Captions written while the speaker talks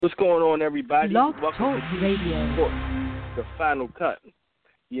What's going on, everybody? Blog Welcome Talk to DC Radio. Sports, the final cut.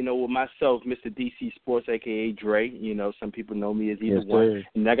 With myself, Mr. DC Sports, a.k.a. Dre. Some people know me as either Yes, one. sir.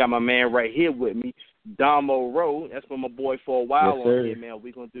 And I got my man right here with me, Damo Rowe. That's been my boy for a while Yes, on sir. here, man.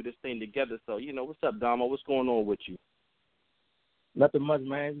 We're going to do this thing together. So, what's up, Damo? What's going on with you? Nothing much,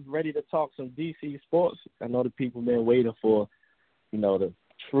 man. Just ready to talk some DC sports. I know the people been waiting for, the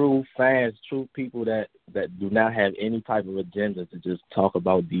true fans, true people that do not have any type of agenda to just talk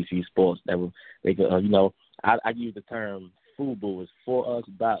about DC sports. They could, I use the term FUBU, is for us,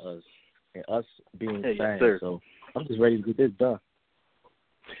 by us, and us being Yes, fans. sir. So I'm just ready to get this done.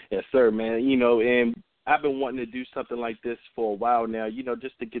 Yes, sir, man. And I've been wanting to do something like this for a while now,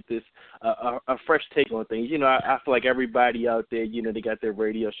 just to get this a fresh take on things. I feel like everybody out there, they got their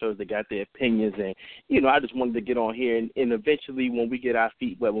radio shows, they got their opinions, and, I just wanted to get on here. And eventually when we get our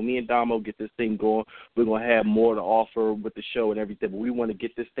feet wet, when me and Damo get this thing going, we're going to have more to offer with the show and everything. But we want to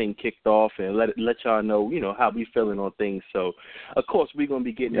get this thing kicked off and let y'all know, how we feeling on things. So, of course, we're going to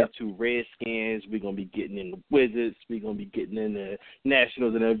be getting into Redskins. We're going to be getting into Wizards. We're going to be getting into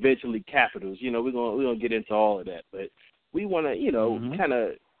Nationals and eventually Capitals. We're going to get into all of that, but we want to, kind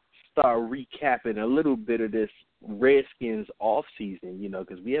of start recapping a little bit of this Redskins off season,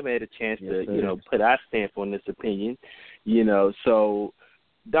 because we haven't had a chance to, put our stamp on this opinion, So,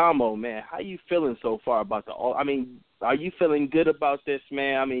 Damo, man, how you feeling so far about are you feeling good about this,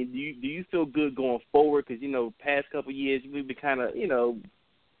 man? Do you feel good going forward? Because past couple of years we've been kind of,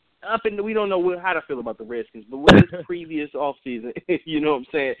 up and we don't know how to feel about the Redskins, but with this previous off season, you know what I'm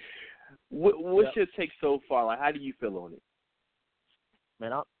saying? What's your take so far? Like, how do you feel on it?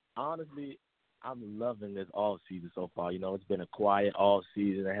 Man, I'm loving this off season so far. It's been a quiet off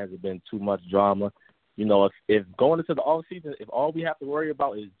season. There hasn't been too much drama. If going into the off season, if all we have to worry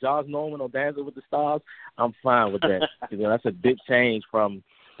about is Josh Norman or Dancing with the Stars, I'm fine with that. That's a big change from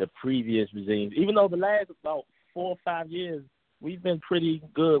the previous regimes. Even though the last about 4 or 5 years, we've been pretty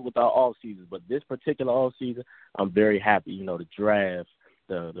good with our off seasons. But this particular off season, I'm very happy. The draft,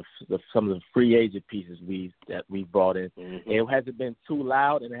 some of the free agent pieces we brought in. It hasn't been too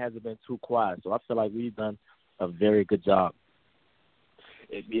loud and it hasn't been too quiet. So I feel like we've done a very good job.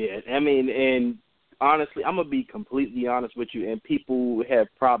 Yeah, and honestly, I'm gonna be completely honest with you. And people have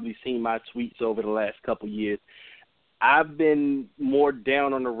probably seen my tweets over the last couple of years. I've been more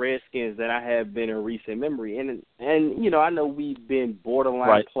down on the Redskins than I have been in recent memory. And I know we've been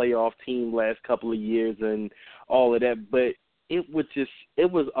borderline playoff team last couple of years and all of that, but it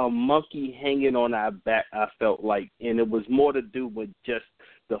was a monkey hanging on our back, I felt like, and it was more to do with just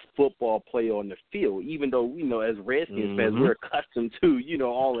the football play on the field, even though, as Redskins fans, we're accustomed to,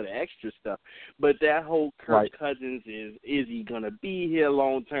 all of the extra stuff. But that whole Kirk Cousins is he going to be here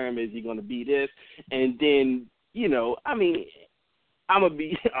long term? Is he going to be this? And then, I'm going to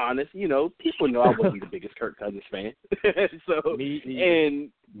be honest, people know I wasn't the biggest Kirk Cousins fan. So, Me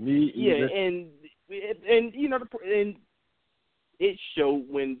either. And it showed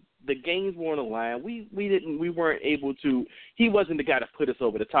when the games were on the line. We weren't able to. He wasn't the guy to put us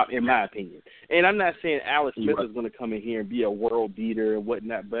over the top, in my opinion. And I'm not saying Alex Smith is going to come in here and be a world beater and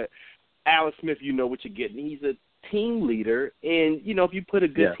whatnot, but Alex Smith, you know what you're getting. He's a team leader, and if you put a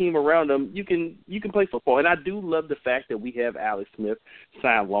good team around him, you can play football. And I do love the fact that we have Alex Smith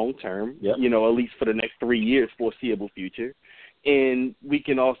signed long term. At least for the next 3 years, foreseeable future, and we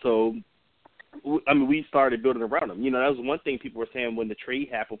can also. We started building around him. That was one thing people were saying when the trade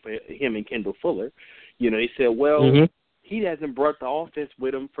happened for him and Kendall Fuller. They said, well, he hasn't brought the offense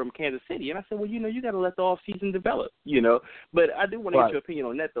with him from Kansas City. And I said, well, you got to let the offseason develop, But I do want to get your opinion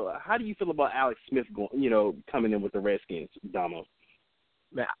on that, though. How do you feel about Alex Smith coming in with the Redskins, Damo?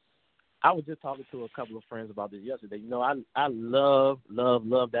 Man, I was just talking to a couple of friends about this yesterday. I love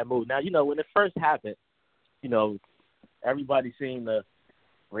that move. Now, when it first happened, everybody seen the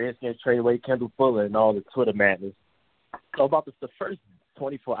Redskins trade away Kendall Fuller and all the Twitter madness. So about the first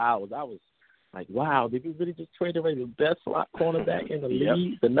 24 hours, I was like, wow, did we really just trade away the best slot cornerback in the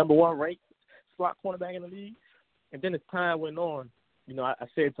league, the number one ranked slot cornerback in the league? And then as time went on, I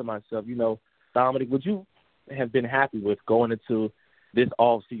said to myself, Dominic, would you have been happy with going into this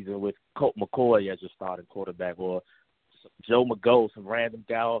offseason with Colt McCoy as your starting quarterback or Joe Mago, some random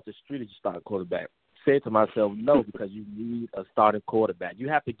guy off the street as your starting quarterback? Said to myself, no, because you need a starting quarterback. You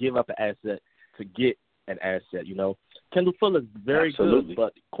have to give up an asset to get an asset, Kendall Fuller's very good,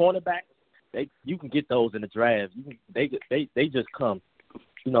 but cornerback, you can get those in the draft. They just come,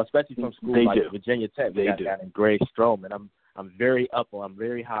 especially from schools like Virginia Tech. They got a guy named Greg Stroman. I'm very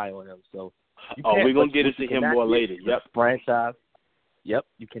high on him. So we're gonna get into him more later. Franchise.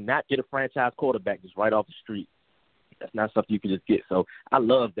 You cannot get a franchise quarterback just right off the street. That's not something you can just get. So I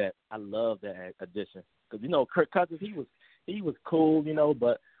love that. I love that addition because Kirk Cousins, he was cool,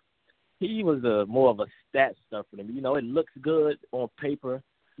 but he was more of a stat stuff for them. It looks good on paper,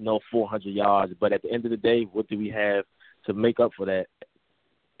 400 yards, but at the end of the day, what do we have to make up for that?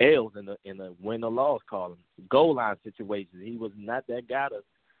 L's in the win or loss column, goal line situations. He was not that guy to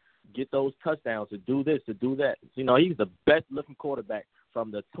get those touchdowns, to do this, to do that. He was the best looking quarterback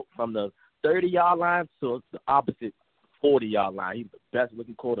from the 30-yard line to the opposite 40-yard line. He's the best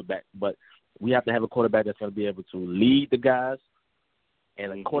looking quarterback, but we have to have a quarterback that's going to be able to lead the guys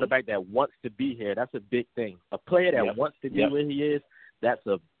and a quarterback that wants to be here. That's a big thing. A player that wants to be where he is, that's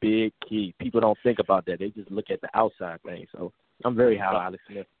a big key. People don't think about that. They just look at the outside thing. So I'm very high on Alex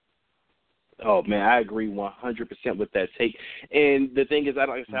Smith. Oh, man, I agree 100% with that take. And the thing is, I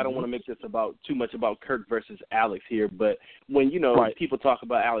don't want to make this too much about Kirk versus Alex here, but when, people talk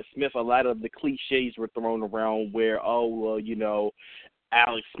about Alex Smith, a lot of the cliches were thrown around where,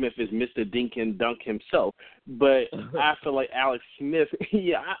 Alex Smith is Mr. Dink and Dunk himself. But I feel like Alex Smith,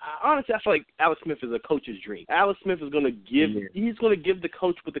 honestly, I feel like Alex Smith is a coach's dream. Alex Smith is going to he's going to give the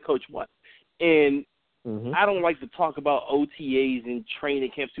coach what the coach wants. And I don't like to talk about OTAs and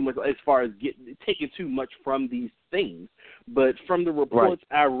training camps too much as far as taking too much from these things. But from the reports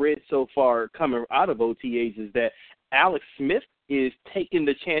I read so far coming out of OTAs is that Alex Smith is taking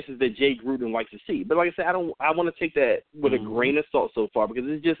the chances that Jay Gruden likes to see. But like I said, I want to take that with a grain of salt so far because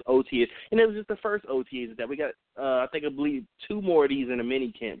it's just OTAs. And it was just the first OTAs that we got, I believe 2 more of these in a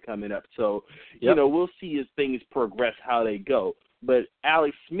mini camp coming up. So, we'll see as things progress how they go. But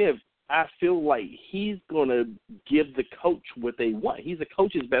Alex Smith, I feel like he's going to give the coach what they want. He's a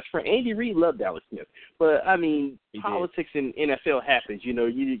coach's best friend. Andy Reid loved Alex Smith. But, politics in NFL happens.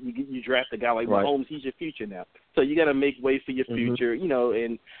 You draft a guy like Mahomes, he's your future now. So you got to make way for your future,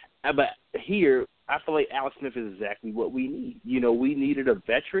 but here I feel like Alex Smith is exactly what we need. We needed a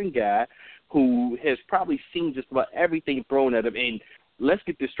veteran guy who has probably seen just about everything thrown at him. And let's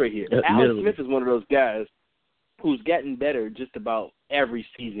get this straight here. Alex Smith is one of those guys who's gotten better just about every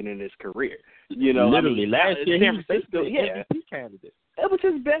season in his career. Literally, last year he was the MVP candidate. It was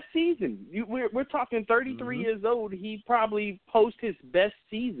his best season. We're talking 33 years old. He probably posted his best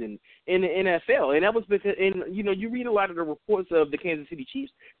season in the NFL, and that was because, you read a lot of the reports of the Kansas City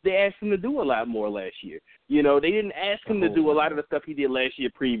Chiefs. They asked him to do a lot more last year. They didn't ask him to do a lot of the stuff he did last year,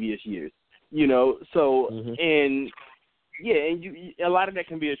 previous years. And. Yeah, and a lot of that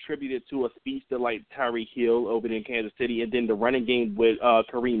can be attributed to a speedster like Tyreek Hill over there in Kansas City and then the running game with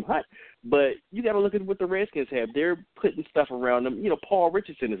Kareem Hunt. But you got to look at what the Redskins have. They're putting stuff around them. Paul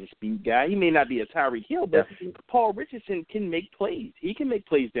Richardson is a speed guy. He may not be a Tyreek Hill, but Paul Richardson can make plays. He can make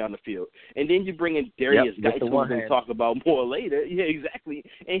plays down the field. And then you bring in Darius Geis, who we're going to talk about more later. Yeah, exactly.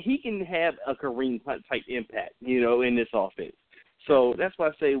 And he can have a Kareem Hunt-type impact, in this offense. So that's why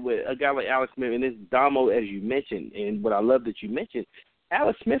I say with a guy like Alex Smith, and this Damo, as you mentioned, and what I love that you mentioned,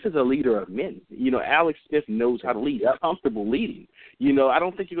 Alex Smith is a leader of men. Alex Smith knows how to lead. He's comfortable leading. I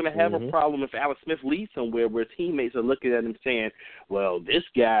don't think you're going to have a problem if Alex Smith leads somewhere where teammates are looking at him saying, well, this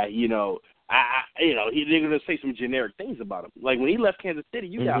guy, they're going to say some generic things about him. Like when he left Kansas City,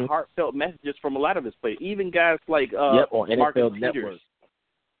 you got heartfelt messages from a lot of his players, even guys like on Marcus NFL Peters. Network.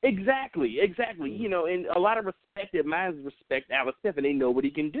 Exactly. And a lot of respected minds respect Alex Smith, and they know what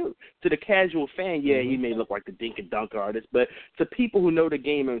he can do. To the casual fan, he may look like the dink and dunk artist, but to people who know the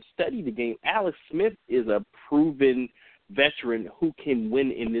game and study the game, Alex Smith is a proven veteran who can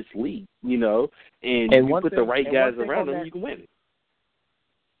win in this league, and you put the right guys around him, you can win.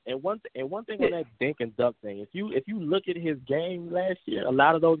 And one thing on that dink and dunk thing, if you look at his game last year, a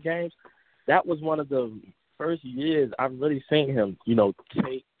lot of those games, that was one of the first years I've really seen him,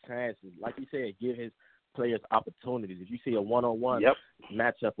 take chances. Like you said, give his players opportunities. If you see a one-on-one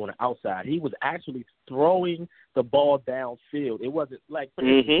matchup on the outside, he was actually throwing the ball downfield. It wasn't like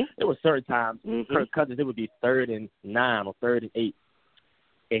there were certain times Kirk Cousins, it would be 3rd and 9 or 3rd and 8,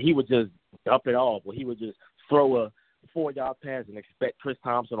 and he would just dump it off, or he would just throw a 4-yard pass and expect Chris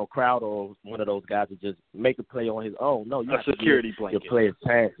Thompson or Crowder or one of those guys to just make a play on his own. No, you have to give your players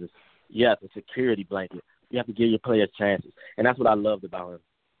chances. Yes, a security blanket. You have to give your players chances, and that's what I loved about him.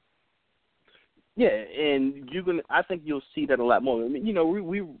 Yeah, and I think you'll see that a lot more.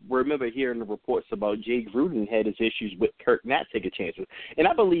 We remember hearing the reports about Jay Gruden had his issues with Kirk not taking chances. And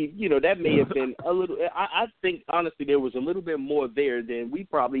I believe, that may have been a little – I think, honestly, there was a little bit more there than we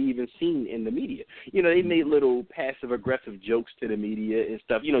probably even seen in the media. They made little passive-aggressive jokes to the media and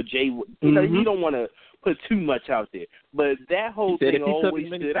stuff. Jay, you don't want to put too much out there. But that whole he said thing if he always took as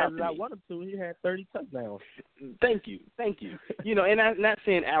many stood out passes to I me. wanted to, he had 30 touchdowns. Thank you. And I'm not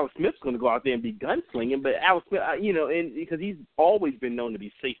saying Alex Smith's going to go out there and be gunslinging, but Alex Smith, and because he's always been known to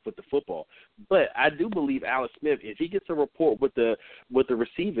be safe with the football. But I do believe Alex Smith, if he gets a report with the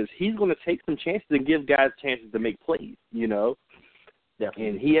receivers, he's going to take some chances and give guys chances to make plays. Definitely.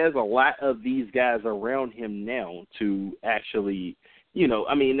 And he has a lot of these guys around him now to actually.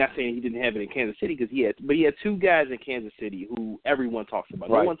 Not saying he didn't have it in Kansas City because he had two guys in Kansas City who everyone talks about.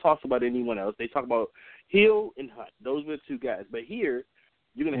 Right. No one talks about anyone else. They talk about Hill and Hunt. Those were the two guys. But here,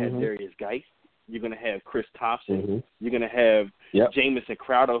 you're going to have Darius Geist. You're going to have Chris Thompson. You're going to have Jamison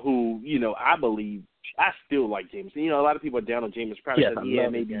Crowder, who, I still like Jamison. A lot of people are down on Jamison Crowder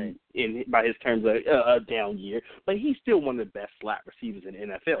because, maybe by his terms, a down year. But he's still one of the best slot receivers in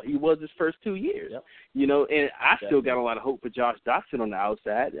the NFL. He was his first 2 years. Yep. And I still got a lot of hope for Josh Doctson on the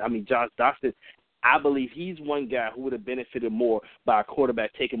outside. Josh Doctson, I believe he's one guy who would have benefited more by a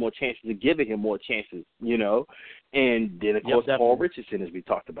quarterback taking more chances and giving him more chances, And then, of course, Paul Richardson, as we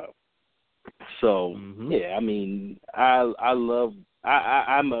talked about. So, I love –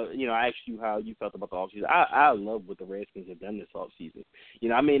 I asked you how you felt about the offseason. I love what the Redskins have done this offseason.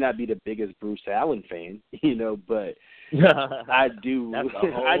 I may not be the biggest Bruce Allen fan, but I do.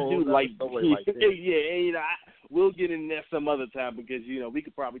 I do like. We'll get in there some other time because we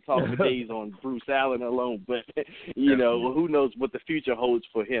could probably talk for days on Bruce Allen alone. But who knows what the future holds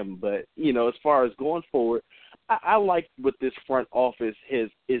for him? But as far as going forward, I like what this front office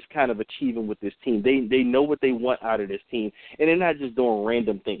is kind of achieving with this team. They know what they want out of this team, and they're not just doing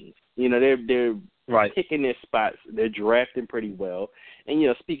random things. They're picking their spots. They're drafting pretty well. And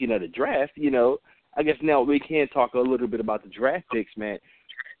speaking of the draft, I guess now we can talk a little bit about the draft picks, man.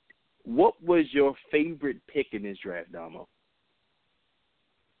 What was your favorite pick in this draft, Damo?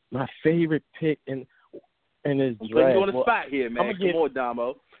 My favorite pick in this draft. I'm putting you on the spot here, man. Come on,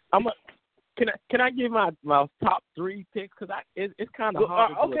 Damo. Can I give my top 3 picks? Because it's kind of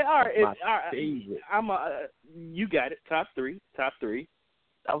hard to okay, all right. My favorite. You got it. Top three.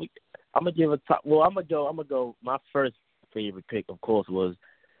 I'm gonna give a top. Well, I'm gonna go. My first favorite pick, of course, was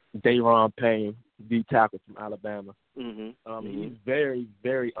Daron Payne, D tackle from Alabama. He's very,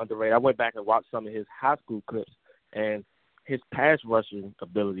 very underrated. I went back and watched some of his high school clips, and his pass rushing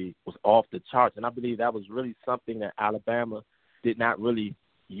ability was off the charts. And I believe that was really something that Alabama did not really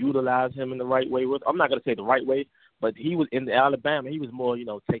utilize him in the right way with. I'm not going to say the right way, but he was in Alabama. He was more,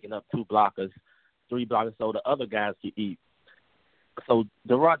 taking up 2 blockers, 3 blockers, so the other guys could eat. So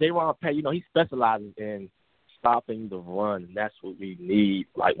Daron Payne, he specializes in stopping the run, and that's what we need,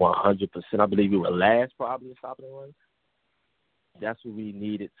 like 100%. I believe we were last probably in stopping the run. That's what we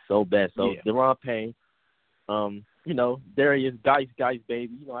needed so bad. So Daron Payne, Darius Geist,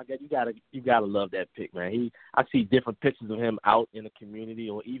 baby. I guess you gotta love that pick, man. I see different pictures of him out in the community,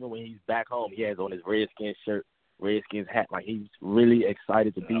 or even when he's back home, he has on his Redskins shirt, Redskins hat. Like, he's really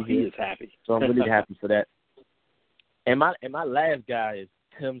excited to be here. He is happy. So I'm really happy for that. And my last guy is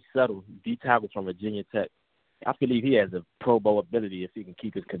Tim Settle, D tackle from Virginia Tech. I believe he has a Pro Bowl ability if he can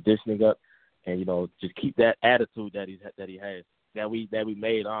keep his conditioning up, and just keep that attitude that he has that we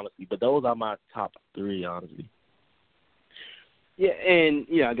made, honestly. But those are my top 3, honestly. Yeah, and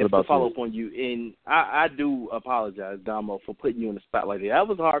I guess to follow up on you, and I do apologize, Damo, for putting you in the spot like that. That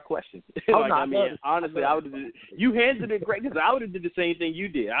was a hard question. Honestly, you handled it great because I would have did the same thing you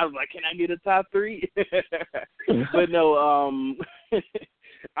did. I was like, can I get a top 3? But no,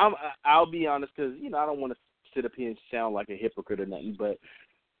 I'll be honest because I don't want to sit up here and sound like a hypocrite or nothing. But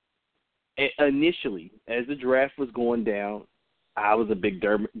initially, as the draft was going down, I was a big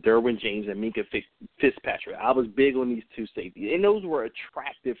Derwin James and Minkah Fitzpatrick. I was big on these 2 safeties, and those were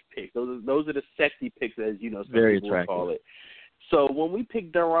attractive picks. Those are the sexy picks, as some very people attractive. Call it. So when we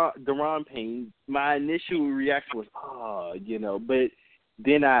picked Daron Payne, my initial reaction was, but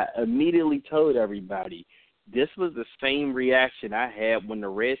then I immediately told everybody this was the same reaction I had when the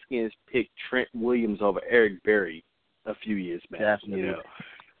Redskins picked Trent Williams over Eric Berry a few years back. Definitely.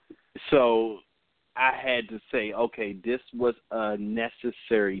 So I had to say, okay, this was a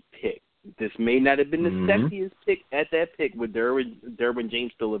necessary pick. This may not have been the sexiest pick at that pick with Derwin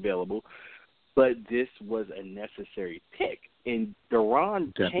James still available, but this was a necessary pick. And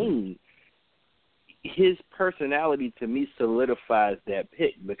Daron Payne, his personality to me solidifies that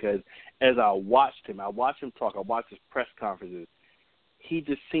pick because as I watched him talk, I watched his press conferences, he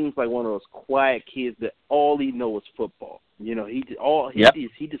just seems like one of those quiet kids that all he knows is football. You know, he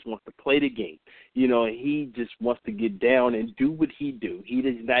just wants to play the game. You know, he just wants to get down and do what he do. He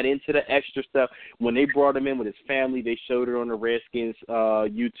is not into the extra stuff. When they brought him in with his family, they showed it on the Redskins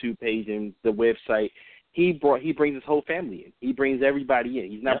YouTube page and the website. He brings his whole family in. He brings everybody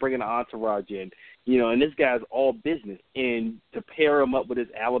in. He's not bringing an entourage in. You know, and this guy's all business. And to pair him up with his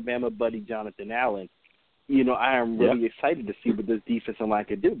Alabama buddy Jonathan Allen, you know, I am really excited to see what this defensive line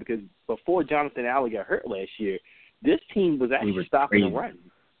could do, because before Jonathan Allen got hurt last year, this team was actually stopping the run.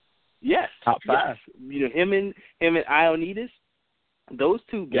 Yes, top 5. Yes. You know, him and Ioannidis, those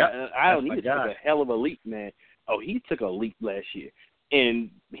two guys. Ioannidis took a hell of a leap, man. Oh, he took a leap last year. And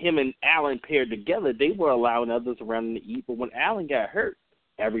him and Allen paired together, they were allowing others around them to eat. But when Allen got hurt,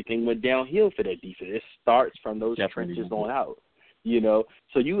 everything went downhill for that defense. It starts from those trenches on out. You know,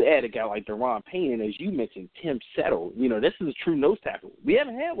 so you add a guy like Deron Payne, and as you mentioned, Tim Settle. You know, this is a true nose tackle. We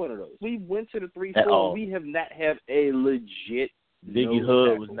haven't had one of those. We went to the 3-4. We have not had a legit Ziggy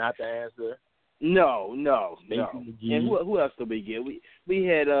Hood was not the answer. No. And who else did we get? We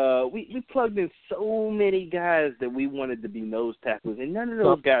had we plugged in so many guys that we wanted to be nose tackles, and none of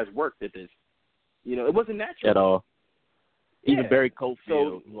those guys worked at this. You know, it wasn't natural at all. Even Barry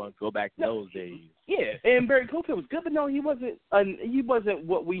Cofield, you want to go back to those days. Yeah, and Barry Cofield was good, but no, he wasn't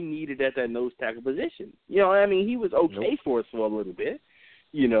what we needed at that nose tackle position. You know, I mean, he was okay for us for a little bit.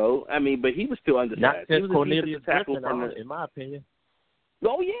 You know, I mean, but he was still undersized. Not he was Cornelius tackle Griffin, in my opinion.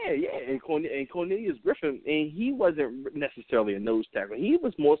 Oh, yeah, and Cornelius Griffin, and he wasn't necessarily a nose tackle. He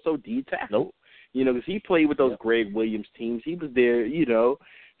was more so D tackle. Nope. You know, because he played with those Greg Williams teams. He was there, you know.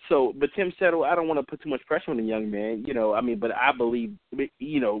 So, but Tim Settle, I don't want to put too much pressure on the young man, you know. I mean, but I believe,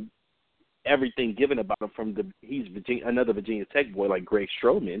 you know, everything given about him he's another Virginia Tech boy like Greg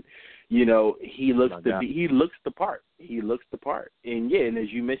Stroman. You know, he looks the part. He looks the part. And and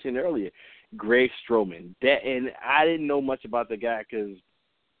as you mentioned earlier, Greg Stroman. And I didn't know much about the guy because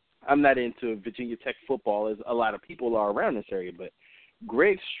I'm not into Virginia Tech football as a lot of people are around this area, but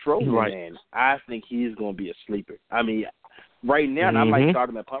Greg Stroman, man, I think he's going to be a sleeper. I mean, right now, I might start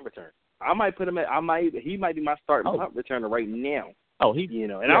him at punt return. I might put him at. He might be my starting punt returner right now. Oh,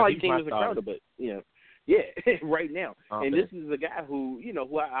 and I like James Crowder, but right now. And this is a guy who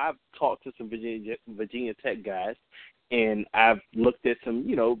I've talked to some Virginia Tech guys, and I've looked at some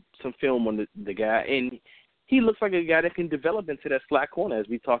film on the guy, and he looks like a guy that can develop into that slot corner, as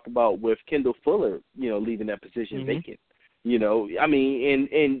we talked about with Kendall Fuller, leaving that position vacant. I mean,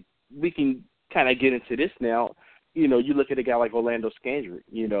 and we can kind of get into this now. You look at a guy like Orlando Scandrick.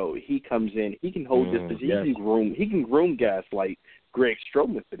 He comes in, he can hold this position. Yes. He can groom guys like Greg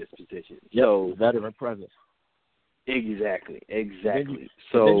Stroman for this position. Yep, so veteran presence. Exactly. Then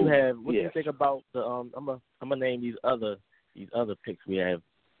So you have what do you think about the I'm gonna name these other picks we have.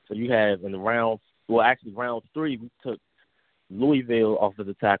 So you have in the round 3 we took Louisville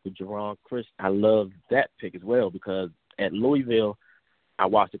offensive tackle Jerron Christian. I love that pick as well because at Louisville I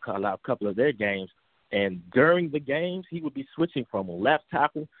watched a couple of their games. And during the games, he would be switching from left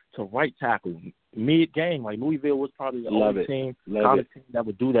tackle to right tackle mid-game. Like Louisville was probably the only team that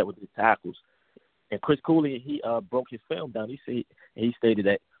would do that with his tackles. And Chris Cooley, he broke his film down. He stated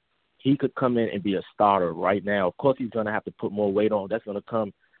that he could come in and be a starter right now. Of course, he's going to have to put more weight on. That's going to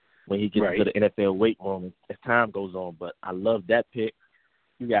come when he gets to the NFL weight room as time goes on. But I love that pick.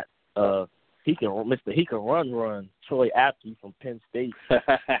 You got he can run Troy Apke from Penn State.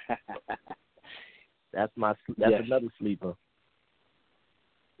 That's another sleeper.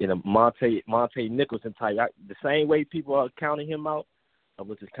 Monte Nicholson type. The same way people are counting him out,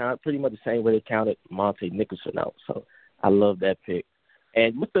 which is kind of pretty much the same way they counted Monte Nicholson out. So I love that pick.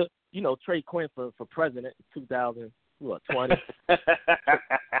 And with the Trey Quinn for president in 2020.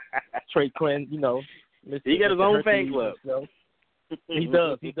 Trey Quinn, Mr. He got his own fan club. He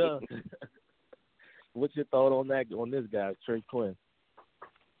does. What's your thought on this guy, Trey Quinn?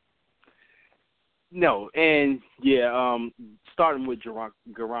 No, and starting with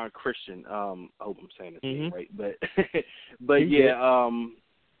Jerron Christian. I hope I'm saying this name right, but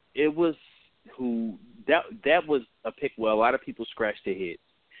it was that was a pick where a lot of people scratched their head.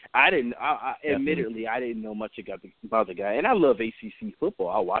 Admittedly, I didn't know much about the guy, and I love ACC football.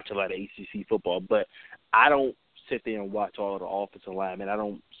 I watch a lot of ACC football, but I don't sit there and watch all of the offensive linemen. I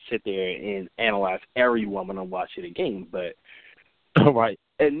don't sit there and analyze every woman I'm watching a game, but right.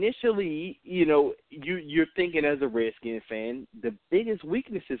 Initially, you're thinking as a Redskins fan, the biggest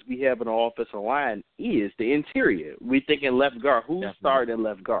weaknesses we have in our offensive line is the interior. We're thinking left guard. Who's starting in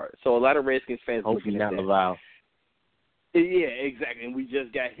left guard? So a lot of Redskins fans hopefully looking at not Laval. Yeah, exactly. And we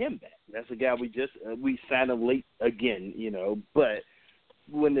just got him back. That's a guy we signed him late again, but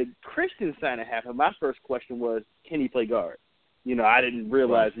the Christian signing happened, my first question was, can he play guard? You know, I didn't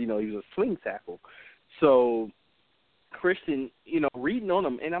realize, you know, he was a swing tackle. So Christian, you know, reading on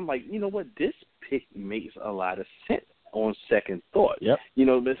him, and I'm like, you know what, this pick makes a lot of sense on second thought. Yep. You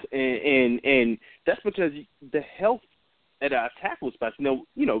know, this and that's because the health at our tackle spots. You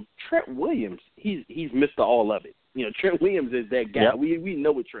know, Trent Williams, he's Mr. All of it. You know, Trent Williams is that guy. Yep. We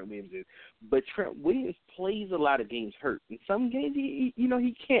know what Trent Williams is, but Trent Williams plays a lot of games hurt. In some games, he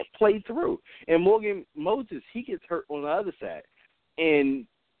can't play through. And Morgan Moses, he gets hurt on the other side. And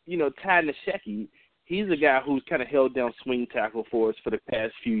you know, Ty Nsekhe, he's a guy who's kind of held down swing tackle for us for the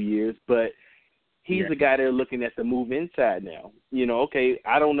past few years, but he's a guy they're looking at to move inside now. You know, okay,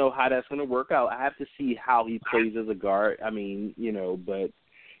 I don't know how that's going to work out. I have to see how he plays as a guard. I mean, you know, but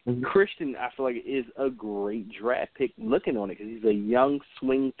Christian, I feel like, is a great draft pick looking on it because he's a young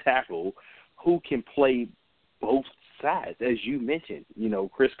swing tackle who can play both sides, as you mentioned. You know,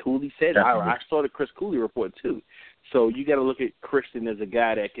 Chris Cooley said, I saw the Chris Cooley report too. So you got to look at Christian as a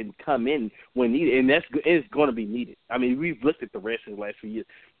guy that can come in when needed, and it's going to be needed. I mean, we've looked at the rest of the last few years.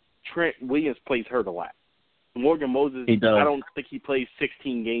 Trent Williams plays hurt a lot. Morgan Moses, I don't think he plays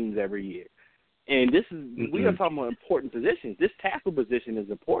 16 games every year. And this is we are talking about important positions. This tackle position is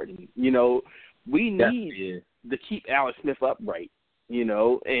important. You know, we need to keep Alex Smith upright. You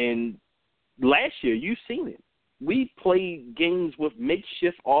know, and last year you've seen it. We played games with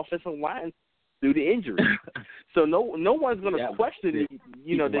makeshift offensive lines due to injury. So no one's going to question it.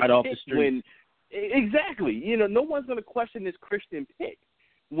 You know, this right pick when exactly. You know, no one's going to question this Christian pick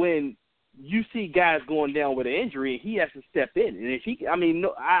when you see guys going down with an injury and he has to step in. And if he, I mean,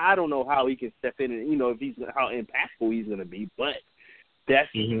 no, I don't know how he can step in and, you know, how impactful he's going to be, but that's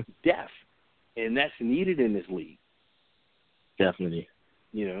depth, and that's needed in this league. Definitely.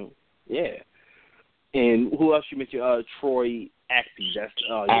 You know, yeah. And who else you mentioned? Troy Apke. That's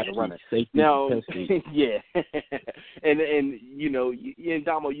the runner. Now, yeah. and you know, and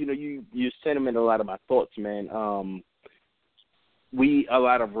Damo, you know, you sentiment a lot of my thoughts, man. A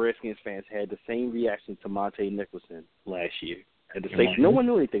lot of Redskins fans had the same reaction to Monte Nicholson last year. At the same, no one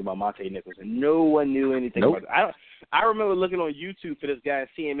knew anything about Monte Nicholson. No one knew anything about it. I remember looking on YouTube for this guy and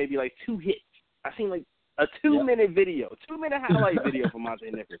seeing maybe like 2 hits. I seen like a 2-minute video, 2-minute highlight video for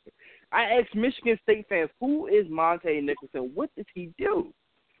Monte Nicholson. I asked Michigan State fans, who is Monte Nicholson? What does he do?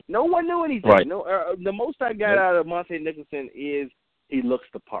 No one knew anything. Right. The most I got out of Monte Nicholson is he looks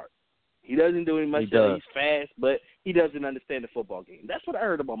the part. He doesn't do any much. He's fast, but he doesn't understand the football game. That's what I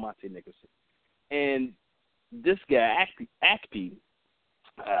heard about Monte Nicholson. And this guy, Apke,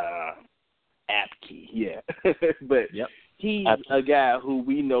 yeah. But he's a guy who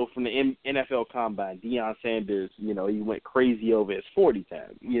we know from the NFL Combine. Deion Sanders, you know, he went crazy over his 40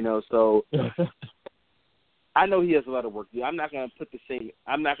 time, you know, so I know he has a lot of work to do. I'm not going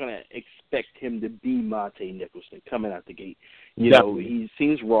to expect him to be Monte Nicholson coming out the gate. You know, he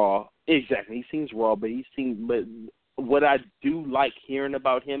seems raw. Exactly. He seems raw, but what I do like hearing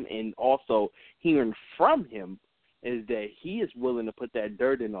about him and also hearing from him is that he is willing to put that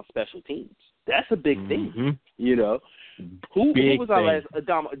dirt in on special teams. That's a big thing, you know. Who was our last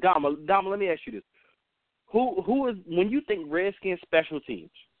Dom, let me ask you this. Who is, when you think Redskins special teams,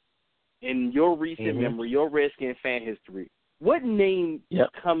 in your recent memory, your Redskins fan history, what name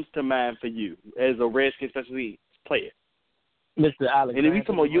comes to mind for you as a Redskins special teams player? Mr. Alexander. And then we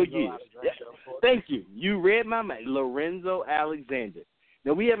talking about your years. Thank you. You read my mind. Lorenzo Alexander.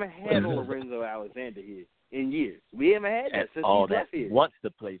 Now, we haven't had a Lorenzo Alexander here in years. We haven't had that since he left here. Wants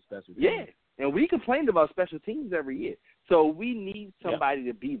to play special teams. Yeah, and we complained about special teams every year. So we need somebody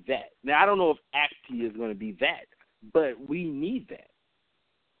to be that. Now, I don't know if Apke is going to be that, but we need that.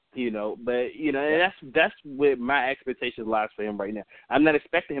 You know, but, you know, and that's where my expectations lies for him right now. I'm not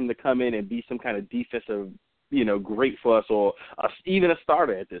expecting him to come in and be some kind of defensive, you know, great for us or even a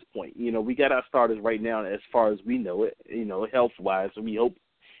starter at this point. You know, we got our starters right now as far as we know it, you know, health-wise. So we hope,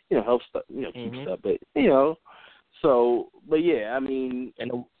 you know, keeps up. But, you know, so, but, yeah, I mean.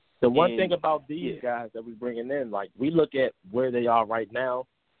 And the one thing about these guys that we're bringing in, like, we look at where they are right now,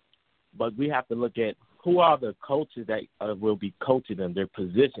 but we have to look at who are the coaches that will be coaching them, their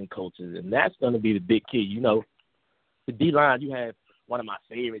position coaches, and that's going to be the big key. You know, the D-line, you have one of my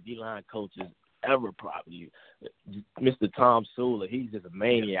favorite D-line coaches ever probably, Mr. Tom Sula. He's just a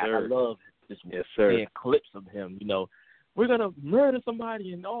maniac. I love just seeing clips of him. You know, we're going to murder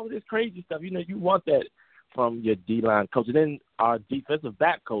somebody and all of this crazy stuff. You know, you want that from your D-line coach. And then our defensive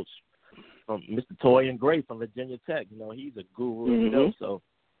back coach, from Mr. Torian Gray from Virginia Tech. You know, he's a guru himself, so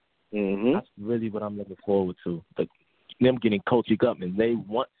that's really what I'm looking forward to. Them getting coaching up, and they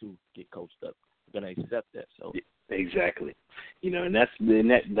want to get coached up. They're going to accept that. So Exactly. And that's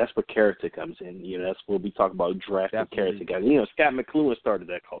where character comes in. That's where we talk about drafting character guys. Scott McCloughan started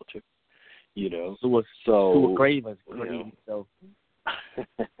that culture. Stuart Craven's crazy. So.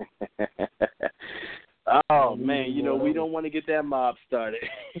 Oh man, we don't want to get that mob started.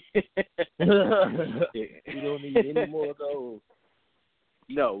 We don't need any more of those.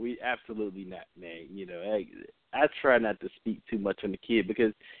 No, we absolutely not, man. I try not to speak too much on the kid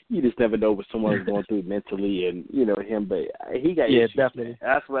because you just never know what someone's going through mentally, and him. But he got issues. Yeah, definitely. Man.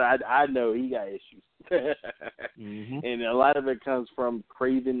 That's what I know. He got issues, and a lot of it comes from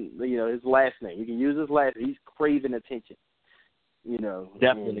craving. His last name. You can use his last. He's craving attention.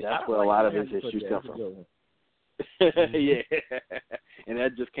 Definitely. And that's where a lot of his issues come from. Yeah, and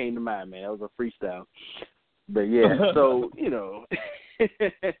that just came to mind, man. That was a freestyle. But yeah, so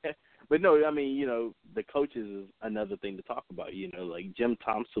but no, I mean, the coaches is another thing to talk about. Like Jim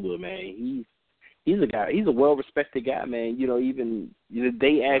Tomsula, man, he's a guy. He's a well-respected guy, man. Even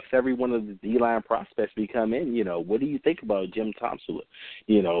they ask every one of the D-line prospects to come in. What do you think about Jim Tomsula?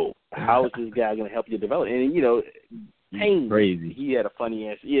 How is this guy going to help you develop? And Payne, crazy. He had a funny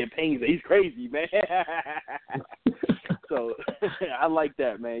answer. Yeah, Payne, he's crazy, man. So I like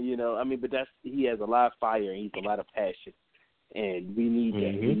that, man. But he has a lot of fire and he's a lot of passion, and we need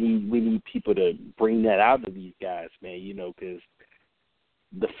that. We need people to bring that out of these guys, man. Because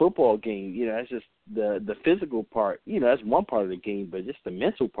the football game, that's just the physical part. That's one part of the game, but just the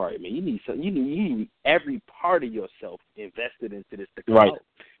mental part, man. You need every part of yourself invested into this to come out.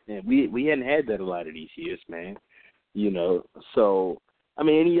 And we hadn't had that a lot of these years, man. So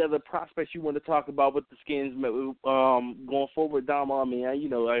any other prospects you want to talk about with the Skins going forward, Dom? Like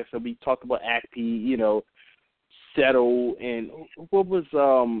I said, we talked about Akpe, Settle, and what was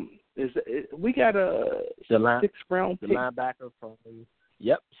we got a 6th round pick. The linebacker from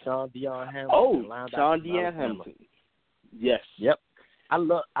Sean Dion Hamilton. Oh, Sean Dion Hamilton. Yes. Yep. I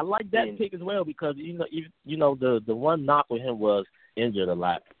like that pick as well because the one knock with him was injured a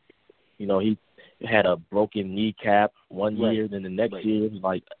lot. He had a broken kneecap one year, then the next year it was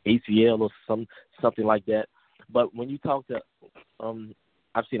like ACL or something like that. But when you talk to,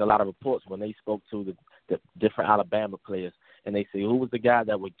 I've seen a lot of reports when they spoke to the different Alabama players, and they say, who was the guy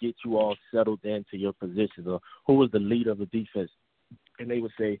that would get you all settled into your positions, or who was the leader of the defense? And they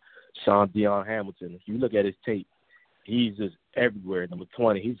would say Sean Dion Hamilton. If you look at his tape, he's just everywhere. Number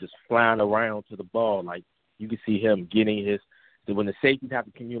 20, he's just flying around to the ball. Like, you can see him getting his. So when the safeties have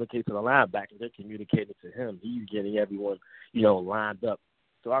to communicate to the linebackers, they're communicating to him. He's getting everyone, lined up.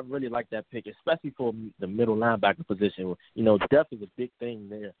 So I really like that pick, especially for the middle linebacker position. Depth is a big thing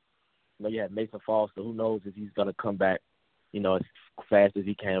there. You have Mason Foster. Who knows if he's going to come back, as fast as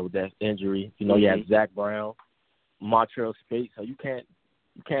he can with that injury. You have Zach Brown, Montrell Spate. So you can't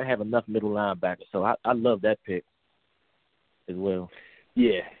have enough middle linebackers. So I love that pick as well.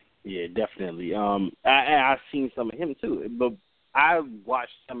 Yeah, definitely. I've seen some of him too, but I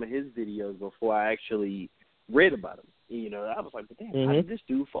watched some of his videos before I actually read about him. I was like, but damn, how did this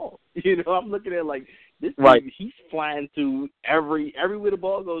dude fall? I'm looking at it like this dude, he's flying to everywhere the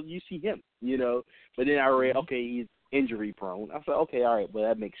ball goes, you see him, But then I read, okay, he's injury prone. I thought, okay, all right, well,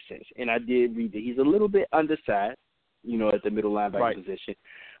 that makes sense. And I did read that he's a little bit undersized, at the middle linebacker position.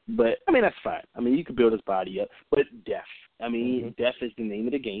 But, that's fine. You can build his body up. But depth. Depth is the name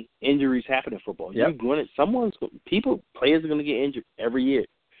of the game. Injuries happen in football. You're going to, players are going to get injured every year.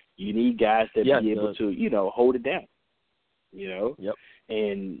 You need guys that be able to, hold it down.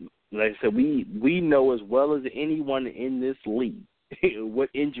 And like I said, we know as well as anyone in this league what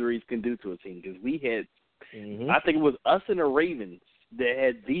injuries can do to a team. Because we had, I think it was us and the Ravens that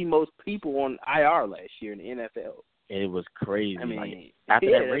had the most people on IR last year in the NFL. It was crazy.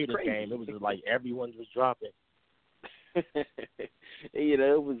 After that Raiders game, it was just like everyone was dropping.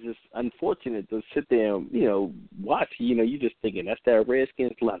 It was just unfortunate to sit there and, watch. You just thinking that's that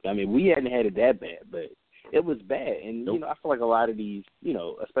Redskins luck. We hadn't had it that bad, but it was bad. And, I feel like a lot of these,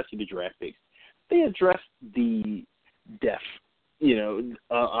 especially the draft picks, they addressed the depth,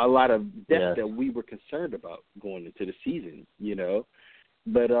 a lot of depth that we were concerned about going into the season,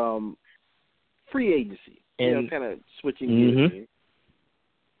 But free agency, kind of switching gears here.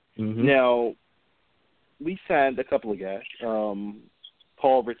 Now, we signed a couple of guys.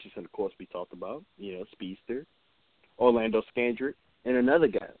 Paul Richardson, of course, we talked about, speedster. Orlando Scandrick, and another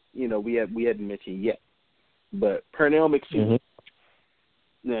guy, we hadn't mentioned yet. But Pernell McPhee.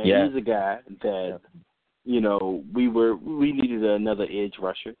 Now, he's a guy that, we needed another edge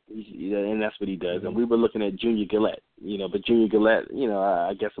rusher, and that's what he does. And we were looking at Junior Gillette, but Junior Gillette,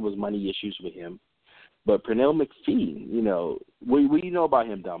 I guess it was money issues with him. But Pernell McPhee, what do you know about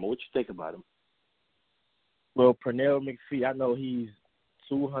him, Dama? What you think about him? Well, Pernell McPhee, I know he's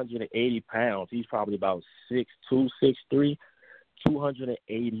 280 pounds. He's probably about 6'2", 6'3",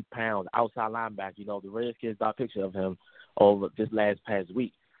 280 pounds, outside linebacker. You know, the Redskins got a picture of him over this past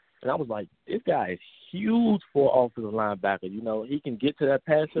week. And I was like, this guy is huge for an offensive linebacker. You know, he can get to that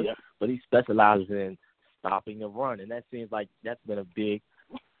passer, but he specializes in stopping the run. And that seems like that's been a big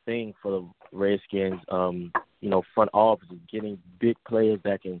thing for the Redskins, you know, front office, is getting big players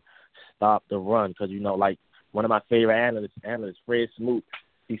that can stop the run. Because, you know, like one of my favorite analysts, Fred Smoot,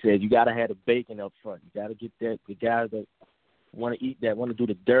 he said, you got to have the bacon up front. You got to get the guys that want to eat that, want to do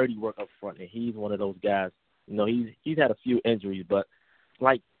the dirty work up front. And he's one of those guys. You know, he's had a few injuries, but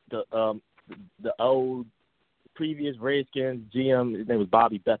like the old previous Redskins GM, his name was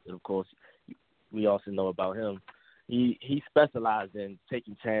Bobby Beathard, of course. We also know about him. He specialized in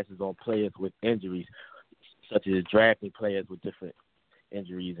taking chances on players with injuries, such as drafting players with different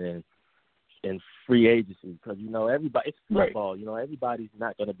injuries and free agency. Because, you know, everybody, it's football. Right. You know, everybody's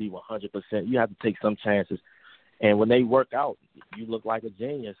not going to be 100%. You have to take some chances. And when they work out, you look like a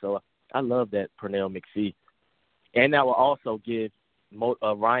genius. So I love that Pernell McPhee. And that will also give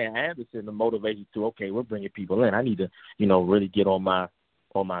Ryan Anderson the motivation to, okay, we're bringing people in. I need to, you know, really get on my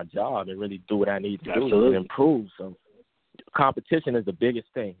job and really do what I need to do to improve. So competition is the biggest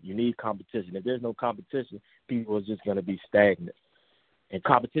thing. You need competition. If there's no competition, people are just going to be stagnant. And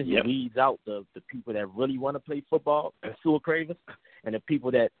competition weeds out the people that really want to play football and sewer cravings, and the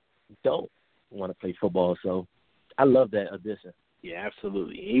people that don't want to play football. So I love that addition. Yeah,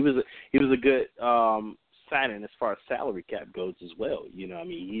 absolutely. He was a good signing as far as salary cap goes as well. You know, I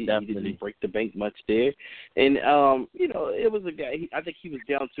mean, he didn't break the bank much there. And, you know, it was a guy, I think he was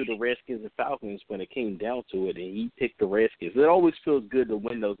down to the Redskins and Falcons when it came down to it, and he picked the Redskins. It always feels good to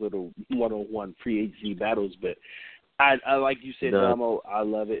win those little one-on-one free agency battles, but I like you said, Damo, I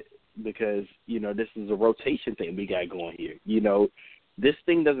love it because, you know, this is a rotation thing we got going here. You know, this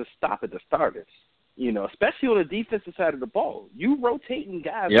thing doesn't stop at the starters. You know, especially on the defensive side of the ball, you rotating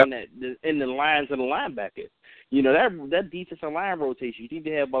guys in the lines and the linebackers. You know, that defensive line rotation, you need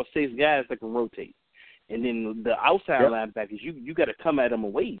to have about 6 guys that can rotate, and then the outside linebackers, you got to come at them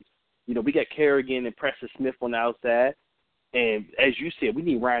in waves. You know, we got Kerrigan and Preston Smith on the outside, and as you said, we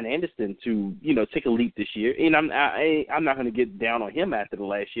need Ryan Anderson to, you know, take a leap this year. And I'm not going to get down on him after the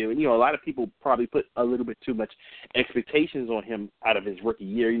last year. And, you know, a lot of people probably put a little bit too much expectations on him out of his rookie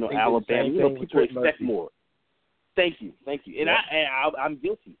year. You know, Alabama, you know, people expect more. Thank you. And I'm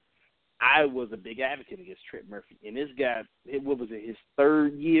guilty. I was a big advocate against Trent Murphy. And this guy, what was it, his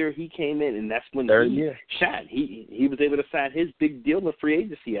third year he came in, and that's when he shined. He was able to sign his big deal in free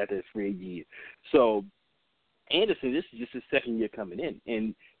agency after his free agent year. So, Anderson, this is just his second year coming in,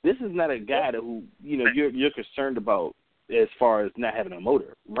 and this is not a guy that who, you know, you're concerned about as far as not having a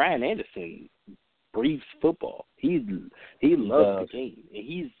motor. Ryan Anderson breathes football. He loves the game, and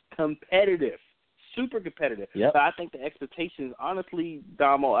he's competitive, super competitive. But I think the expectations, honestly,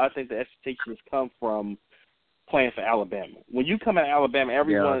 Damo, I think the expectations come from playing for Alabama. When you come out of Alabama,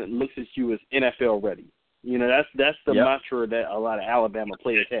 everyone looks at you as NFL ready. You know, that's the mantra that a lot of Alabama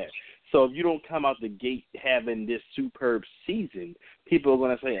players have. So if you don't come out the gate having this superb season, people are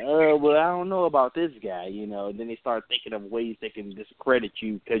going to say, oh, well, I don't know about this guy, you know. And then they start thinking of ways they can discredit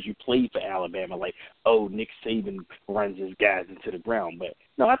you because you played for Alabama, like, oh, Nick Saban runs his guys into the ground. But,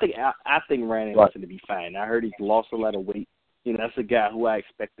 no, I think Ryan Anderson to be fine. I heard he's lost a lot of weight. You know, that's a guy who I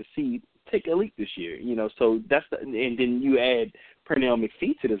expect to see take a leap this year, you know. So and then you add Pernell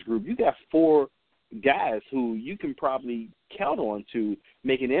McPhee to this group. You got 4 guys who you can probably count on to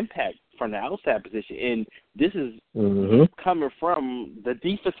make an impact from the outside position. And this is coming from the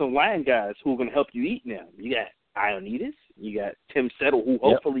defensive line guys who are going to help you eat now. You got Ioannidis, you got Tim Settle, who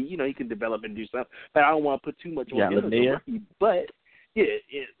hopefully, you know, he can develop and do something. But I don't want to put too much on him as a rookie. But,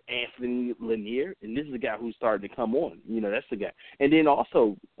 it's Anthony Lanier, and this is a guy who's starting to come on. You know, that's the guy. And then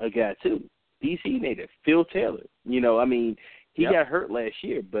also a guy, too, D.C. native, Phil Taylor. You know, I mean, he got hurt last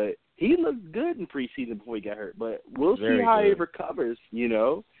year, but he looked good in preseason before he got hurt, but we'll see how he recovers, you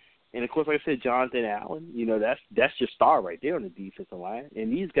know. And, of course, like I said, Jonathan Allen, you know, that's your star right there on the defensive line.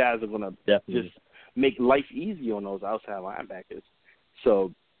 And these guys are going to just make life easy on those outside linebackers.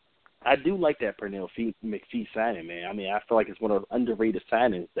 So I do like that Pernell McPhee signing, man. I mean, I feel like it's one of those underrated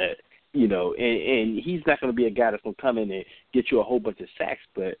signings that, you know, and he's not going to be a guy that's going to come in and get you a whole bunch of sacks,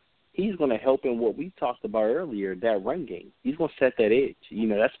 but he's going to help in what we talked about earlier, that run game. He's going to set that edge. You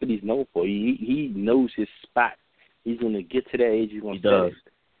know, that's what he's known for. He knows his spot. He's going to get to that edge. He's going to set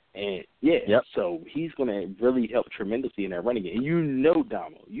it. And, so he's going to really help tremendously in that running game. And you know,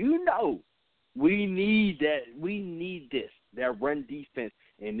 Damo, we need that. We need this, that run defense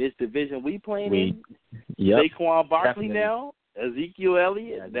in this division we playing in, yep, Saquon Barkley definitely. now, Ezekiel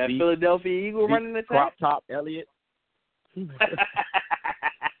Elliott, that Philadelphia Eagle running the crop top Elliott.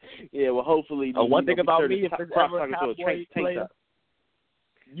 Yeah, well, hopefully. One thing about me, if it's ever a Cowboy player,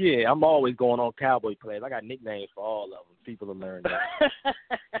 yeah, I'm always going on Cowboy players. I got nicknames for all of them. People will learn that.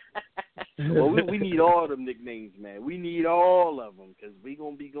 Well, we need all them nicknames, man. We need all of them because we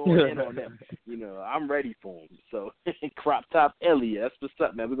going to be going in on them. You know, I'm ready for them. So, crop top Elliott, that's what's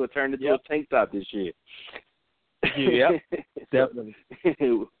up, man. We're going to turn it into a tank top this year. Yeah, definitely.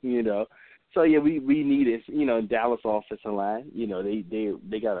 You know. So, yeah, we need it. You know, Dallas offensive line, you know,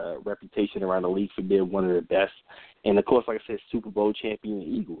 they got a reputation around the league for being one of the best. And, of course, like I said, Super Bowl champion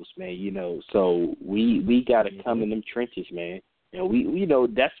Eagles, man, you know. So we got to come in them trenches, man. And we know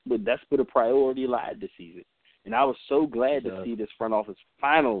that's where the priority lied this season. And I was so glad to see this front office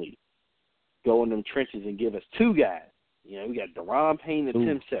finally go in them trenches and give us two guys. You know, we got Deron Payne and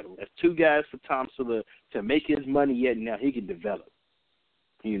Tim Settle. That's two guys for Tom Sula to make his money yet now he can develop.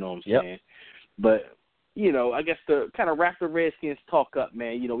 You know what I'm saying? But, you know, I guess to kind of wrap the Redskins talk up,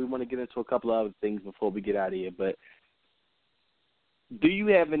 man, you know, we want to get into a couple of other things before we get out of here. But do you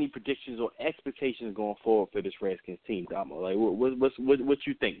have any predictions or expectations going forward for this Redskins team, Damo? Like, what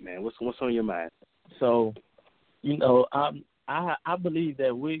you think, man? What's on your mind? So, you know, I believe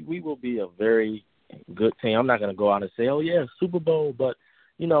that we will be a very good team. I'm not going to go out and say, oh, yeah, Super Bowl. But,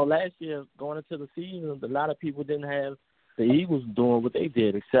 you know, last year going into the season, a lot of people didn't have the Eagles doing what they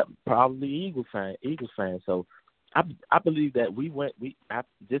did, except probably Eagles fans. So I believe that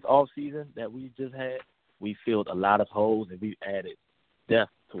this off season that we just had, we filled a lot of holes and we added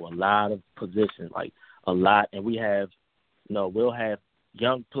depth to a lot of positions, like a lot. And we have, you know, we'll have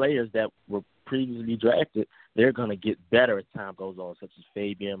young players that were previously drafted. They're going to get better as time goes on, such as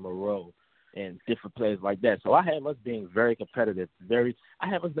Fabian Moreau and different players like that. So I have us being very competitive. I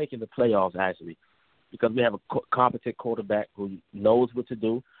have us making the playoffs, actually, because we have a competent quarterback who knows what to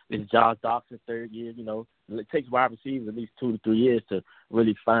do. It's Josh Doctson's third year. You know, it takes wide receivers at least 2 to 3 years to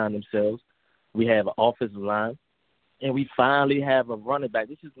really find themselves. We have an offensive line, and we finally have a running back.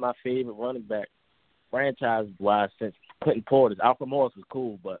 This is my favorite running back franchise-wise since Clinton Portis. Alfred Morris was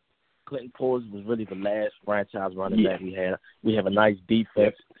cool, but Clinton Portis was really the last franchise running back we had. We have a nice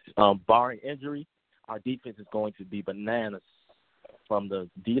defense. Barring injury, our defense is going to be bananas from the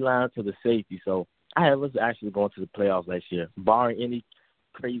D-line to the safety. So I have us actually going to the playoffs last year, barring any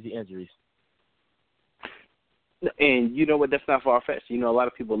crazy injuries. And you know what? That's not far-fetched. You know, a lot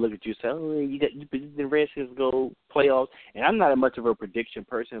of people look at you and say, oh, you the Redskins go playoffs. And I'm not much of a prediction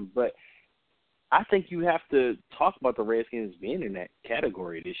person, but I think you have to talk about the Redskins being in that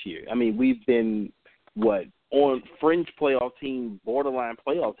category this year. I mean, we've been, on fringe playoff team, borderline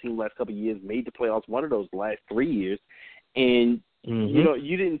playoff team last couple of years, made the playoffs one of those last 3 years. And, you know,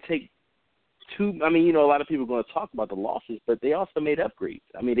 you didn't take two – I mean, you know, a lot of people are going to talk about the losses, but they also made upgrades.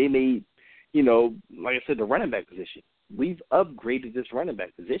 I mean, they made – you know, like I said, the running back position. We've upgraded this running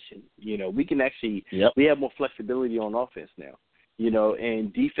back position. You know, we can actually we have more flexibility on offense now. You know,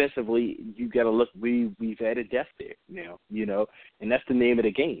 and defensively, you got to look. We've added depth there now. You know, and that's the name of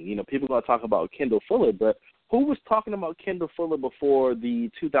the game. You know, people are going to talk about Kendall Fuller, but who was talking about Kendall Fuller before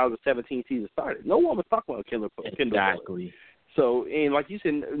the 2017 season started? No one was talking about Kendall Fuller. So, and like you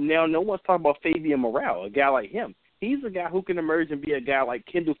said, now no one's talking about Fabian Moreau, a guy like him. He's a guy who can emerge and be a guy like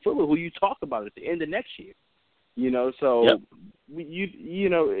Kendall Fuller, who you talk about at the end of next year. You know, so you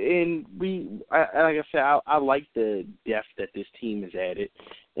know, and like I said, I like the depth that this team has added,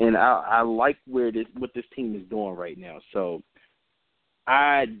 and I like what this team is doing right now. So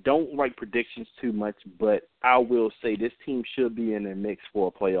I don't like predictions too much, but I will say this team should be in the mix for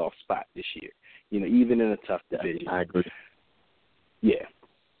a playoff spot this year. You know, even in a tough division. I agree. Yeah.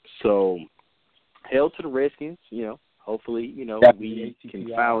 So. Hail to the Redskins, you know. Hopefully, you know, we can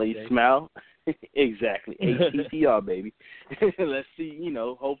finally smile. Exactly. ATTR, baby. Let's see, you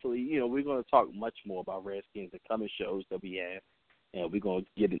know, hopefully, you know, we're going to talk much more about Redskins in coming shows that we have, and we're going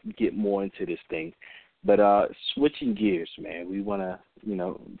to get more into this thing. But switching gears, man, we want to, you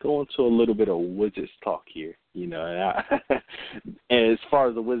know, go into a little bit of Wizards talk here, you know. And as far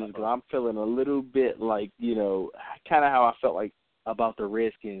as the Wizards go, I'm feeling a little bit like, you know, kind of how I felt like about the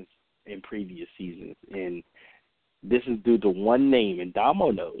Redskins in previous seasons, and this is due to one name, and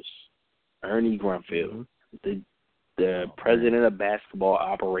Damo knows, Ernie Grunfeld, the president of basketball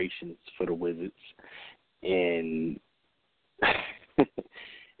operations for the Wizards, and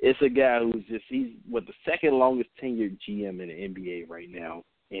it's a guy he's the second longest tenured GM in the NBA right now,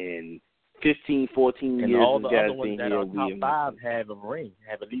 and 15, 14 years. And all the guys other ones that are top five have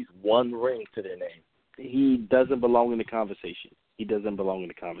at least one ring to their name. He doesn't belong in the conversation. He doesn't belong in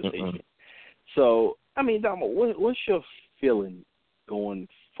the conversation. Mm-mm. So, I mean, Damo, what's your feeling going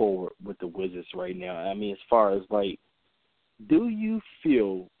forward with the Wizards right now? I mean, as far as, like, do you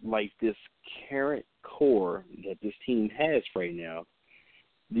feel like this current core that this team has right now,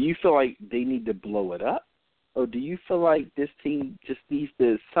 do you feel like they need to blow it up? Or do you feel like this team just needs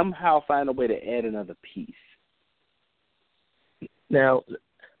to somehow find a way to add another piece? Now,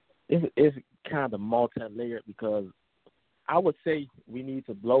 it's kind of multi-layered because I would say we need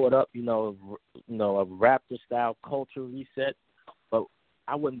to blow it up, a Raptor-style culture reset. But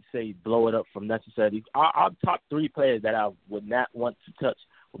I wouldn't say blow it up from necessarily. Our top three players that I would not want to touch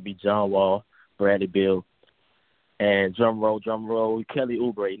would be John Wall, Bradley Beal, and drum roll, Kelly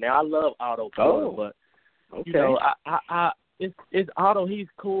Oubre. Now, I love Otto Porter, but okay. It's Otto. He's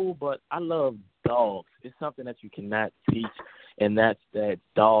cool, but I love dogs. It's something that you cannot teach, and that's that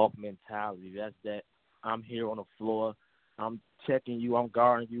dog mentality. That's that I'm here on the floor. I'm checking you. I'm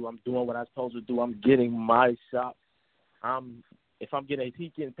guarding you. I'm doing what I'm supposed to do. I'm getting my shots. If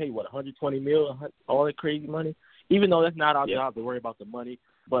he's getting paid, $120 million, all that crazy money? Even though that's not our job to worry about the money,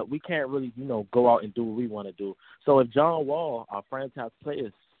 but we can't really, go out and do what we want to do. So if John Wall, our franchise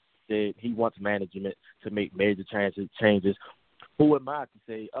player, said he wants management to make major changes, who am I to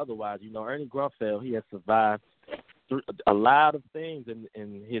say otherwise? Ernie Grunfeld, he has survived a lot of things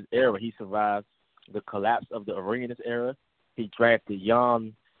in his era. He survived the collapse of the Arenas era. He drafted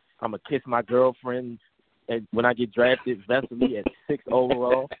young, I'm going to kiss my girlfriend when I get drafted, Vesely at 6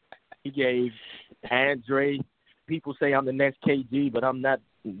 overall. He gave Andre, people say I'm the next KG, but I'm not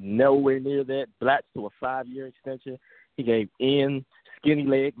nowhere near that, Blacks to a 5-year extension. He gave Ian Skinny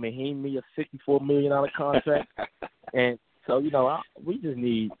Leg Mahimi a $64 million contract. And so, we just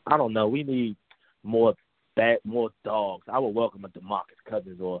need, we need more dogs. I would welcome a DeMarcus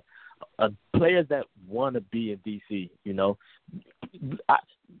Cousins or players that want to be in D.C.,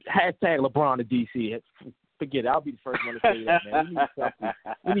 hashtag LeBron to D.C. Forget it. I'll be the first one to say that, man.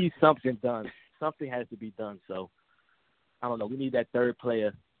 We need something done. Something has to be done. So, I don't know. We need that third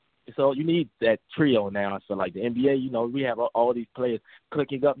player. So you need that trio now. So like the NBA, we have all these players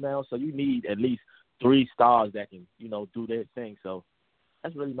clicking up now. So you need at least 3 stars that can, do their thing. So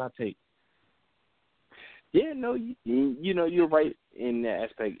that's really my take. Yeah, no, you're right in that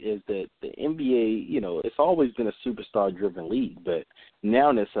aspect. Is that the NBA, it's always been a superstar-driven league, but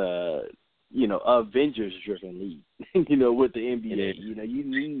now it's a, Avengers-driven league. With the NBA, you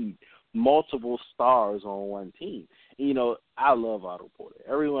need multiple stars on one team. I love Otto Porter.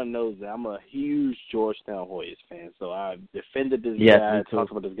 Everyone knows that I'm a huge Georgetown Hoyas fan, so I've defended this guy,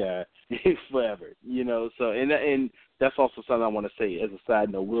 talked about this guy forever. So and that's also something I want to say as a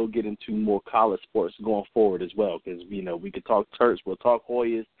side note. We'll get into more college sports going forward as well, because we could talk Terps, we'll talk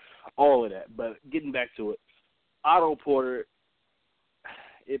Hoyas, all of that. But getting back to it, Otto Porter,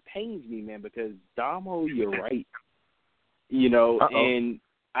 it pains me, man, because Damo, you're right. And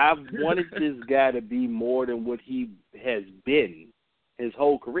I've wanted this guy to be more than what he has been his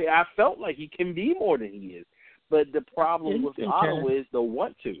whole career. I felt like he can be more than he is. But the problem with Otto is the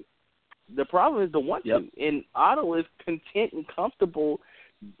want to. The problem is the want to. And Otto is content and comfortable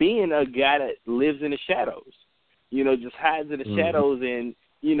being a guy that lives in the shadows. Just hides in the shadows and,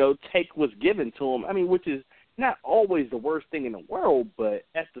 take what's given to him. I mean, which is not always the worst thing in the world, but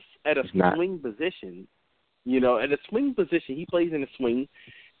at a swing position, at a swing position, he plays in the swing.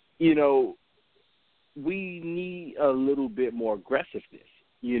 We need a little bit more aggressiveness.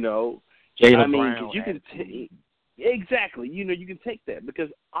 I mean, because you can exactly. You can take that because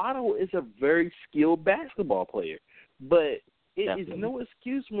Otto is a very skilled basketball player, but it is no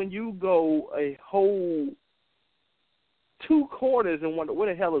excuse when you go a whole 2 quarters and wonder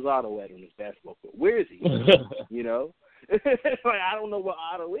where the hell is Otto at on this basketball court? Where is he? I don't know where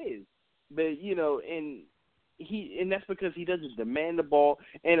Otto is, but and that's because he doesn't demand the ball.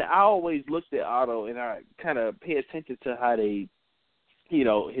 And I always looked at Otto and I kind of pay attention to how they,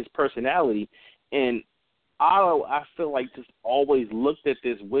 his personality. And Otto, I feel like, just always looked at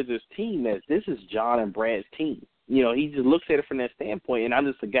this Wizards team as this is John and Brad's team. He just looks at it from that standpoint, and I'm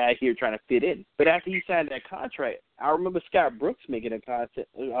just a guy here trying to fit in. But after he signed that contract, I remember Scott Brooks making a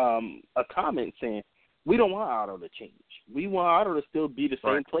comment saying, we don't want Otto to change. We want Otto to still be the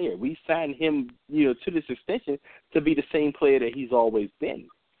same player. We signed him, to this extension to be the same player that he's always been.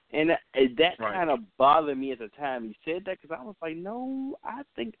 And that kind of bothered me at the time he said that, because I was like, no, I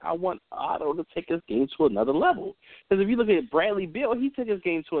think I want Otto to take his game to another level. Because if you look at Bradley Beal, he took his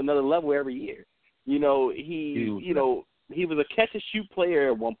game to another level every year. He was a catch-and-shoot player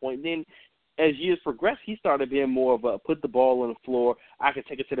at one point. Then as years progressed, he started being more of a put the ball on the floor, I can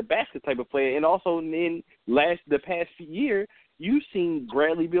take it to the basket type of player. And also in the past few years, you've seen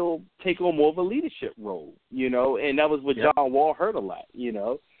Bradley Beal take on more of a leadership role, and that was what John Wall hurt a lot,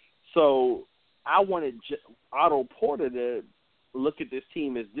 So I wanted Otto Porter to look at this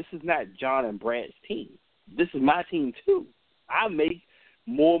team as this is not John and Brad's team. This is my team too. I make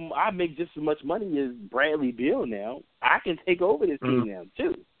just as much money as Bradley Beal now. I can take over this team now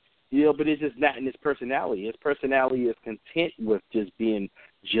too. But it's just not in his personality. His personality is content with just being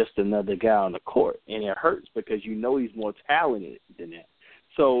just another guy on the court, and it hurts because he's more talented than that.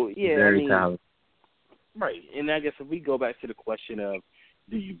 So very talented. Right, and I guess if we go back to the question of,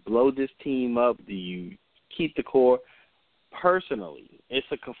 do you blow this team up? Do you keep the core? Personally, it's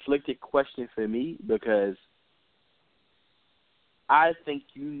a conflicted question for me because I think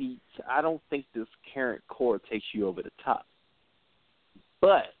I don't think this current core takes you over the top.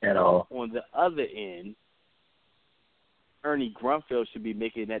 But at all. On the other end, Ernie Grunfeld should be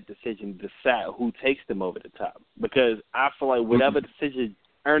making that decision to decide who takes them over the top. Because I feel like whatever decision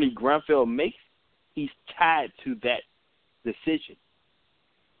Ernie Grunfeld makes, he's tied to that decision.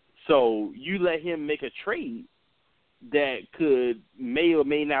 So you let him make a trade that may or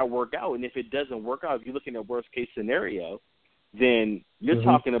may not work out. And if it doesn't work out, if you're looking at worst case scenario, then you're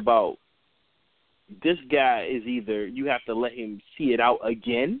talking about this guy is either you have to let him see it out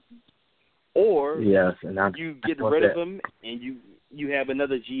again, or you get rid of him and you have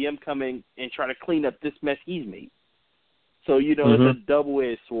another GM coming and try to clean up this mess he's made. So, it's a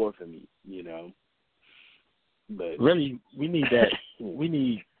double-edged sword for me, But really, we need that. We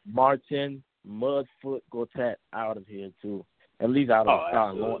need Martin Mudfoot Gortat out of here, too. At least out of the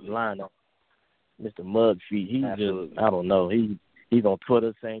starting lineup. Mr. Mudfeet, he's just, I don't know, He's on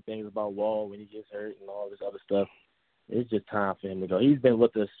Twitter saying things about Wall when he gets hurt and all this other stuff. It's just time for him to go. He's been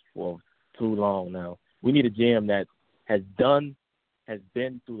with us for too long now. We need a GM that has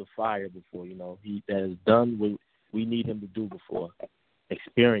been through the fire before, that has done what we need him to do before.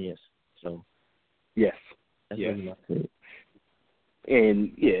 Experience. So, yes. That's really my take.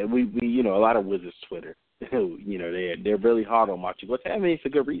 And, we a lot of Wizards Twitter, they're really hard on Machi. What's happening for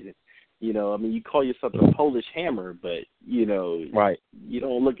good reason. You call yourself a Polish hammer, but, right. You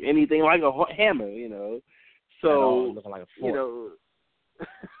don't look anything like a hammer, So, looking like a fork.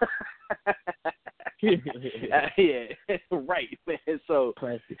 Yeah, right, man. So,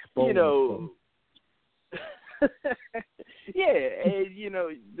 plastic yeah,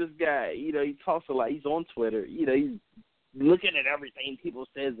 and, this guy, he talks a lot. He's on Twitter. He's looking at everything people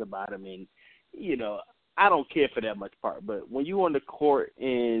says about him, and, I don't care for that much part, but when you on the court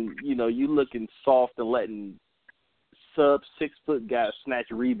and, you looking soft and letting sub-6-foot guys snatch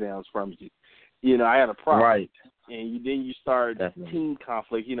rebounds from you, I had a problem. Right. And then you start team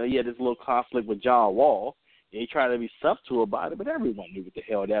conflict. You had this little conflict with John Wall, and he tried to be subtle about it, but everyone knew what the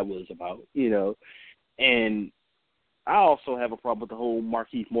hell that was about, And I also have a problem with the whole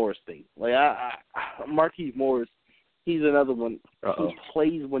Markieff Morris thing. Like, Markieff Morris, he's another one who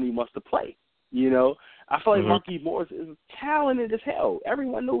plays when he wants to play. I feel like Markieff Morris is talented as hell.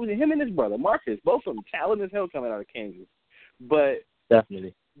 Everyone knows him and his brother, Marcus, both of them talented as hell coming out of Kansas. But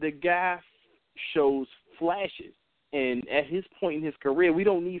definitely, the guy shows flashes. And at his point in his career, we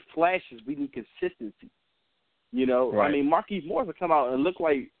don't need flashes. We need consistency. Right. I mean, Markieff Morris will come out and look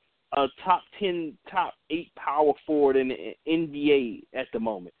like a top 10, top 8 power forward in the NBA at the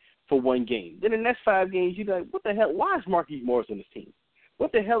moment for one game. Then the next 5 games, you're like, what the hell? Why is Markieff Morris on this team?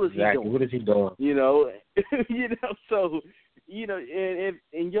 What the hell is he doing? What is he doing? So,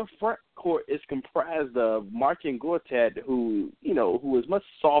 and your front court is comprised of Martin Gortat, who is much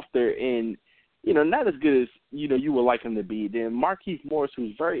softer and, not as good as, you would like him to be. Then Markieff Morris,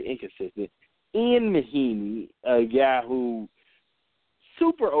 who's very inconsistent. Ian Mahinmi, a guy who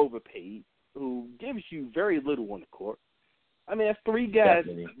super overpaid, who gives you very little on the court. I mean, that's 3 guys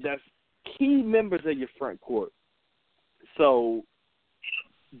that's key members of your front court. So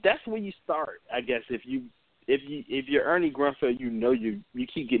that's where you start, I guess. If you're Ernie Grunfeld, you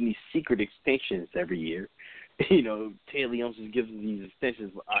keep getting these secret extensions every year. Taylor Youngson gives these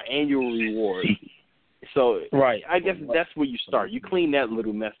extensions annual reward. So right. I guess that's where you start. You clean that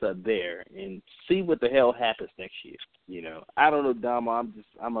little mess up there and see what the hell happens next year. I don't know, Damo.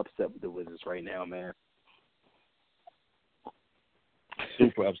 I'm upset with the Wizards right now, man.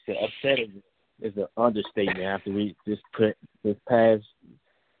 Super upset. Upset is an understatement. After we just put this past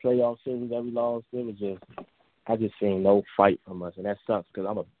playoff series that we lost, I just seen no fight from us, and that sucks because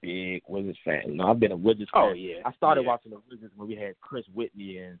I'm a big Wizards fan. I've been a Wizards fan. Oh, yeah. I started watching the Wizards when we had Chris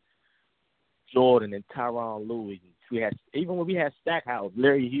Whitney and Jordan and Tyronn Lue and even when we had Stackhouse,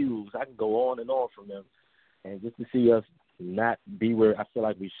 Larry Hughes, I can go on and on from them. And just to see us not be where I feel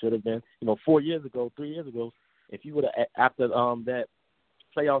like we should have been. 3 years ago, if you would have, after that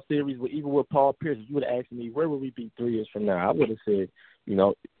playoff series, even with Paul Pierce, if you would have asked me, where would we be 3 years from now? I would have said,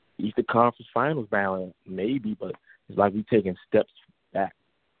 Eastern Conference Finals bound, maybe, but it's like we taking steps back.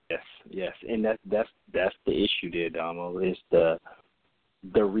 Yes, and that's the issue there, Damo, is the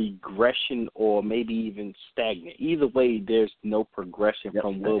regression or maybe even stagnant. Either way, there's no progression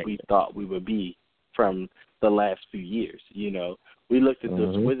from where we thought we would be from the last few years. We looked at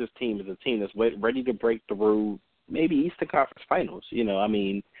this Wizards team as a team that's ready to break through maybe Eastern Conference Finals. See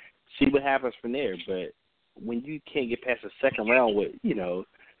what happens from there. But when you can't get past the second round with,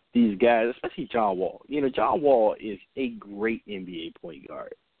 these guys, especially John Wall. John Wall is a great NBA point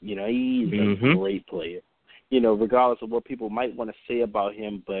guard. He's a great player. Regardless of what people might want to say about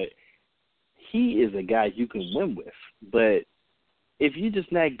him, but he is a guy you can win with. But if you're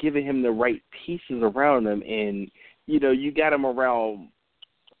just not giving him the right pieces around him, and you got him around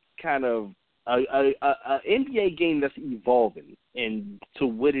kind of a NBA game that's evolving and to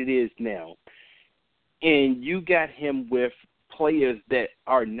what it is now, and you got him with players that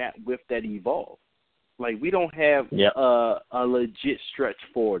are not with that evolve. Like, we don't have a legit stretch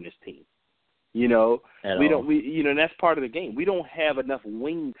four in this team. That's part of the game. We don't have enough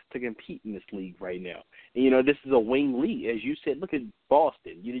wings to compete in this league right now. And, this is a wing league. As you said, look at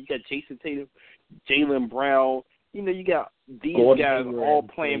Boston. You got Jason Tatum, Jaylen Brown. You got these Gordon guys Hayward all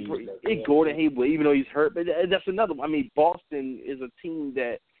playing. Gordon Hayward, even though he's hurt. But that's another one. I mean, Boston is a team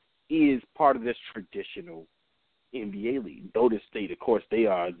that is part of this traditional NBA league. Golden State, of course, they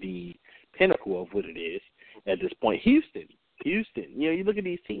are the pinnacle of what it is at this point. Houston. You look at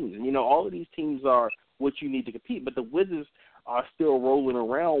these teams, and all of these teams are what you need to compete. But the Wizards are still rolling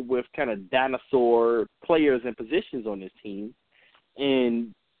around with kind of dinosaur players and positions on this team,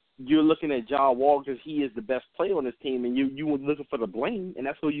 and you're looking at John Wall because he is the best player on this team, and you were looking for the blame, and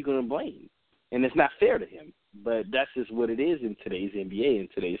that's who you're going to blame, and it's not fair to him. But that's just what it is in today's NBA, in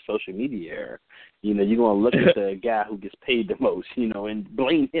today's social media era. You're going to look at the guy who gets paid the most, and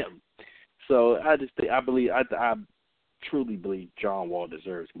blame him. So I truly believe John Wall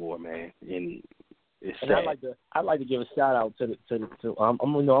deserves more, man. And it's sad. I'd like to give a shout out to I'm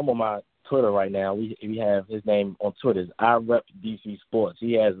on my Twitter right now. We have his name on Twitter is I Rep DC Sports.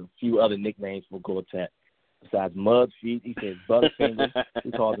 He has a few other nicknames for Gortat besides Mud Feet. He says Butterfinger.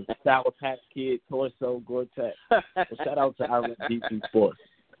 He calls him Sour Patch Kid, Torso, Gortat. So shout out to I Rep DC Sports.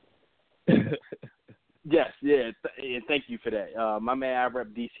 Yes, thank you for that. My man, I Rep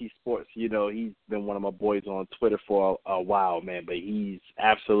DC Sports, he's been one of my boys on Twitter for a while, man, but he's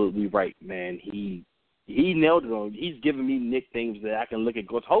absolutely right, man. He nailed it on. He's giving me nicknames that I can look at.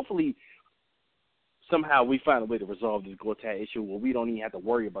 Hopefully, somehow we find a way to resolve this Gortat issue where we don't even have to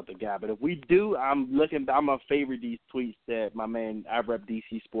worry about the guy. But if we do, I'm going to favorite these tweets that my man, I Rep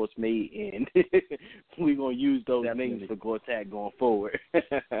DC Sports made, and we're going to use those names for Gortat going forward.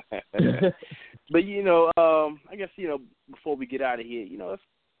 But, I guess, before we get out of here, let's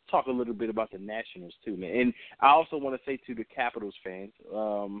talk a little bit about the Nationals too, man. And I also want to say to the Capitals fans,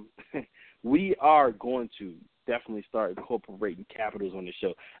 we are going to definitely start incorporating Capitals on the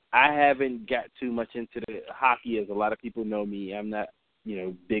show. I haven't got too much into the hockey, as a lot of people know me. I'm not,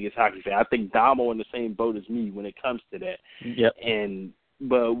 biggest hockey fan. I think Damo in the same boat as me when it comes to that. Yep.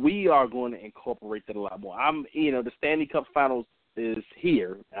 But we are going to incorporate that a lot more. The Stanley Cup Finals is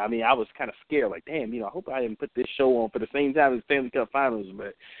here. I mean, I was kind of scared, like, damn, I hope I didn't put this show on for the same time as the Stanley Cup Finals,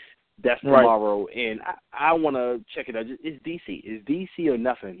 but that's tomorrow, right. And I want to check it out. It's DC. It's DC or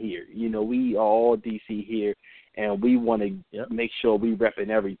nothing here. We are all DC here, and we want to make sure we repping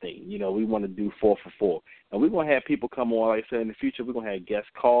everything. We want to do 4 for 4. And we're going to have people come on, like I said, in the future. We're going to have guests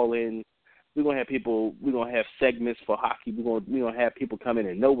call in. We're going to have people, we're going to have segments for hockey. We're going to have people come in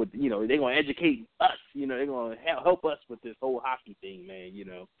and know what, they're going to educate us. They're going to help us with this whole hockey thing, man,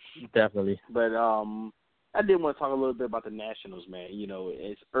 Definitely. But I did want to talk a little bit about the Nationals, man.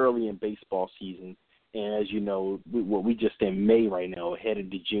 It's early in baseball season. And as you know, we just in May right now,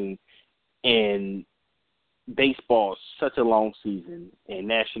 headed to June. And baseball is such a long season. And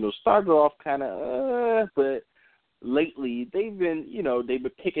Nationals started off kind of, but lately they've been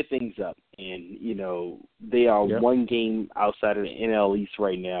picking things up, and they are one game outside of the NL East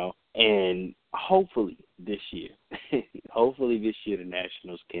right now, and hopefully this year the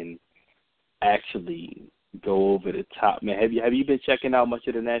Nationals can actually go over the top. Man, have you been checking out much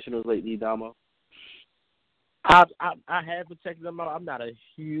of the Nationals lately, Damo? I have been checking them out. I'm not a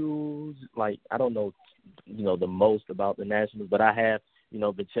huge I don't know the most about the Nationals, but I have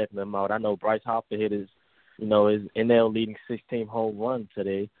been checking them out. I know Bryce Harper hit his His NL leading 16 home run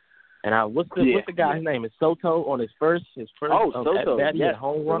today. And what's the guy's name? Is Soto on his first Soto, at bat, he had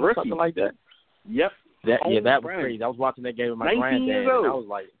home run or something like that? Yep. That was crazy. I was watching that game with my granddad, and I was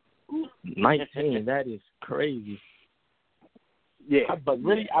like, 19, that is crazy. Yeah. But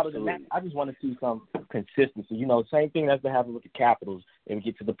really, other than that, I just want to see some consistency. Same thing that's been happening with the Capitals. They would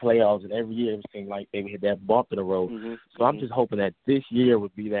get to the playoffs, and every year it seemed like they would hit that bump in the road. Mm-hmm. So I'm just hoping that this year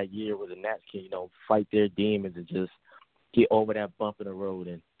would be that year where the Nats can, fight their demons and just get over that bump in the road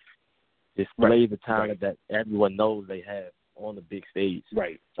and display the talent that everyone knows they have on the big stage.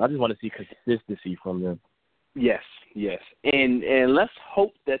 Right. So I just want to see consistency from them. Yes. And let's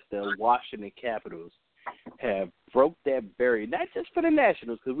hope that the Washington Capitals have broke that barrier, not just for the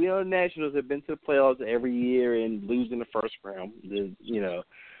Nationals, because we know the Nationals have been to the playoffs every year and lose in the first round,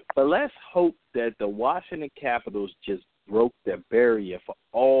 But let's hope that the Washington Capitals just broke the barrier for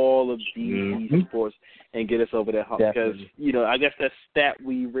all of DC sports and get us over that hump. Because, I guess that stat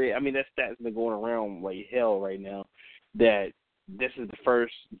we read, that stat's been going around like hell right now, that this is the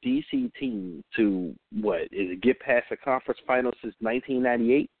first DC team to, get past the conference final since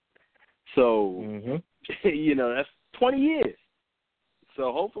 1998. So, that's 20 years.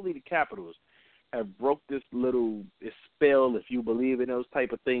 So hopefully the Capitals have broke this spell, if you believe in those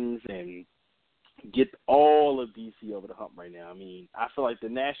type of things, and get all of DC over the hump right now. I feel like the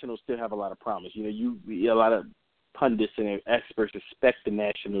Nationals still have a lot of promise. A lot of pundits and experts expect the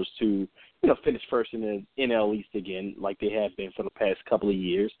Nationals to, finish first in the NL East again, like they have been for the past couple of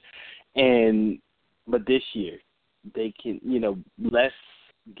years. But this year, they can, let's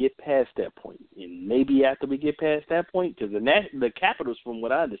get past that point. And maybe after we get past that point, because the Capitals, from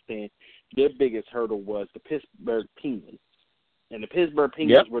what I understand, their biggest hurdle was the Pittsburgh Penguins. And the Pittsburgh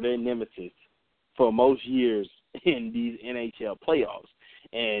Penguins were their nemesis for most years in these NHL playoffs.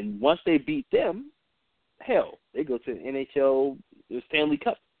 And once they beat them, hell, they go to the NHL Stanley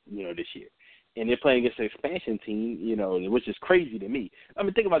Cup, this year. And they're playing against an expansion team, which is crazy to me.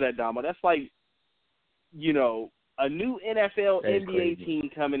 Think about that, Damo. That's like, a new NFL, NBA team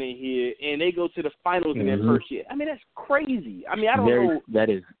coming in here, and they go to the finals in their first year. That's crazy. I don't know. That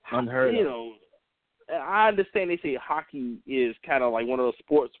is unheard of. I understand they say hockey is kind of like one of those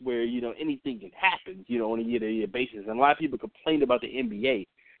sports where, anything can happen, on a year-to-year basis. And a lot of people complain about the NBA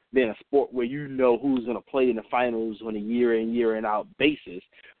being a sport where who's going to play in the finals on a year-in-out basis.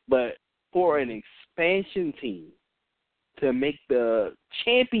 But for an expansion team to make the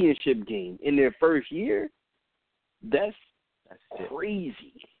championship game in their first year, that's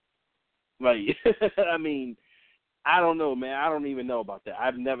crazy. Like, I don't know, man. I don't even know about that.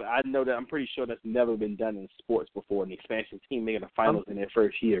 I'm pretty sure that's never been done in sports before, an expansion team making the finals in their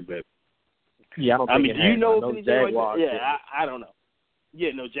first year. But I don't think do you know if anything Jaguars like that? Yeah, I don't know.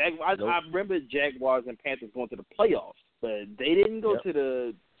 Yeah, no, Jaguars. Nope. I remember Jaguars and Panthers going to the playoffs, but they didn't go to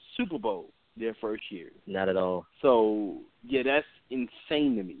the Super Bowl their first year. Not at all. So, that's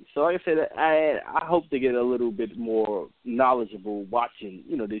insane to me. So, like I said, I hope to get a little bit more knowledgeable watching,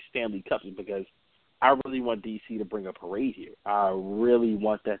 these Stanley Cups, because I really want DC to bring a parade here. I really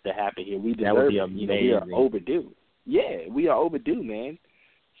want that to happen here. We deserve that would be it. amazing. We are overdue. Yeah, we are overdue, man.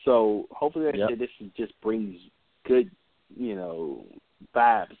 So, hopefully this just brings good,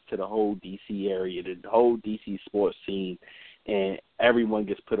 vibes to the whole DC area, the whole DC sports scene, and everyone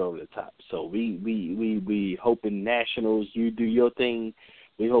gets put over the top. So we hoping Nationals, you do your thing.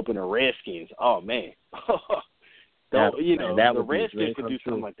 We hoping the Redskins. Oh man, the Redskins could do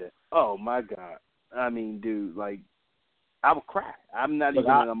something like that. Oh my God, dude, like I would cry. I'm not even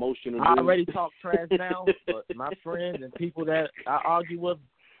an emotional dude. I already talk trash now, but my friends and people that I argue with,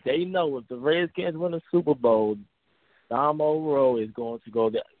 they know if the Redskins win the Super Bowl, Damo Rowe is going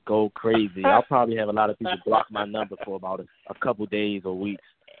to go crazy. I'll probably have a lot of people block my number for about a couple days or weeks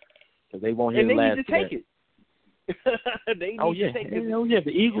because they won't hear the last. And they need to take it. They need to take it. Oh, yeah, the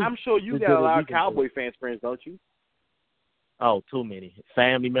Eagles. I'm sure you got a lot of Cowboy fans friends, don't you? Oh, too many.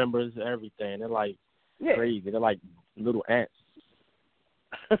 Family members, everything. They're like crazy. They're like little ants.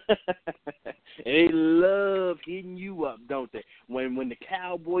 And they love hitting you up, don't they? When the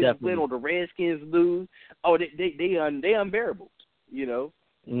Cowboys win or the Redskins lose, they unbearable.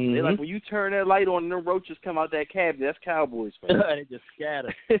 Mm-hmm. They're like, when you turn that light on and the roaches come out that cabinet, that's Cowboys fans. They just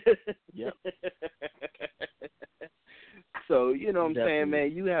scatter. Yep. So what I'm saying,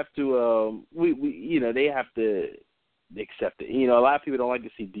 man. You have to they have to accept it. A lot of people don't like to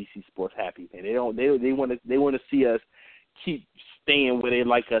see DC sports happy, man. They don't. They want to see us keep staying where they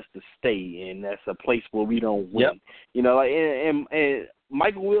like us to stay, and that's a place where we don't win. Yep. And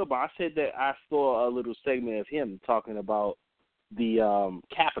Michael Wilbon, I said that I saw a little segment of him talking about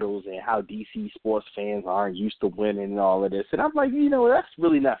Capitals and how DC sports fans aren't used to winning and all of this. And I'm like, that's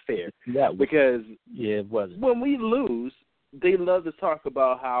really not fair. Because it wasn't. When we lose, they love to talk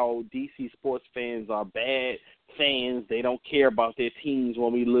about how DC sports fans are bad fans. They don't care about their teams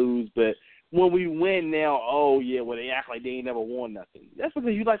when we lose. But when we win now, they act like they ain't never won nothing. That's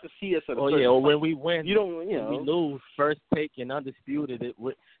because you like to see us at a certain or when we win, you don't, when we lose, first pick and undisputed,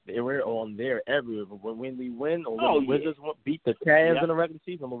 we're on there everywhere. But when we win, or when the Wizards beat the Cavs in the regular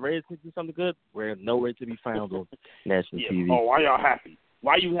season, or the Redskins do something good, we're nowhere to be found on national TV. Oh, why y'all happy?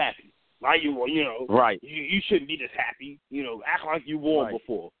 Why you happy? Why you, right? You shouldn't be this happy. Act like you won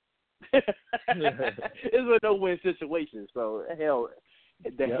before. It's a no-win situation. So hell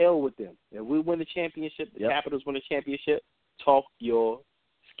with them. If we win the championship, the Capitals win the championship, talk your,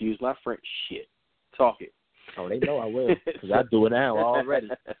 excuse my French, shit. Talk it. Oh, they know I will, because I do it now already.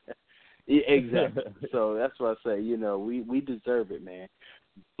 Yeah, exactly. So that's what I say. We deserve it, man.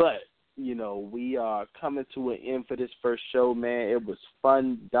 But we are coming to an end for this first show, man. It was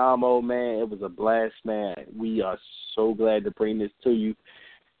fun, Damo, man. It was a blast, man. We are so glad to bring this to you.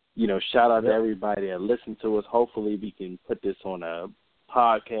 Shout out to everybody that listened to us. Hopefully we can put this on a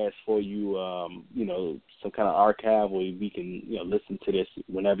podcast for you, some kind of archive where we can, listen to this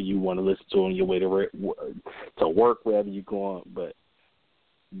whenever you want to listen to it on your way to work, wherever you're going. But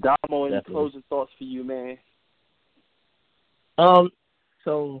Damo, any closing thoughts for you, man?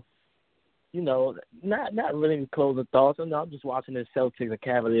 So, not really closing thoughts. I'm just watching this Celtics and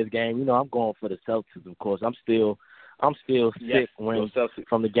Cavaliers game. I'm going for the Celtics, of course. I'm still sick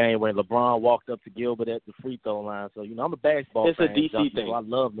from the game when LeBron walked up to Gilbert at the free throw line. So, I'm a basketball fan. It's a DC thing. So I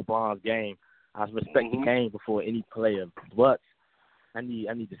love LeBron's game. I respect the game before any player. But I need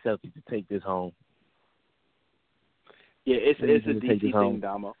the Celtics to take this home. Yeah, it's a DC thing,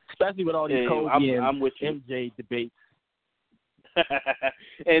 Damo. Especially with all these Kobe and MJ debates.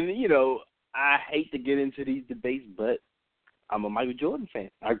 And, I hate to get into these debates, but I'm a Michael Jordan fan.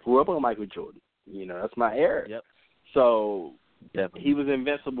 I grew up on Michael Jordan. That's my era. Yep. So definitely. He was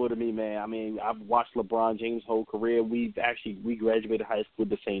invincible to me, man. I mean, I've watched LeBron James' whole career. We graduated high school at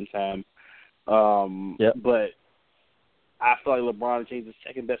the same time. But I feel like LeBron James is the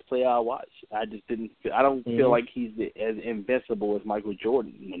second best player I watch. I don't feel like he's as invincible as Michael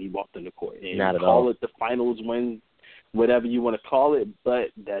Jordan when he walked on the court. And not at all. Call it the finals win, whatever you want to call it, but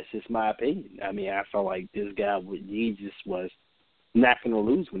that's just my opinion. I mean, I felt like this guy, he just was not going to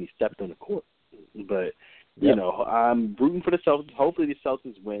lose when he stepped on the court. But, I'm rooting for the Celtics. Hopefully the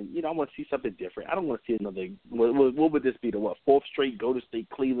Celtics win. I want to see something different. I don't want to see another, what would this be, fourth straight Golden State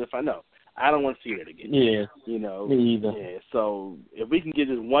Cleveland? I don't want to see that again. Yeah. Me either. Yeah. So if we can get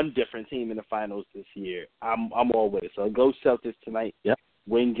just one different team in the finals this year, I'm all with it. So go Celtics tonight. Yep.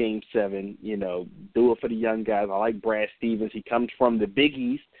 Win Game 7, do it for the young guys. I like Brad Stevens. He comes from the Big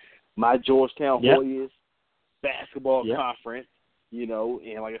East, my Georgetown Hoyas basketball conference, and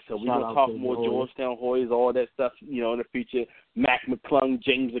like I said, we're going to talk more Georgetown Hoyas, all that stuff, in the future. Mac McClung,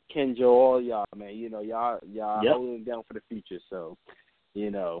 James Akinjo, all y'all, man. Y'all holding down for the future. So,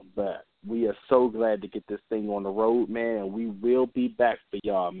 but we are so glad to get this thing on the road, man, and we will be back for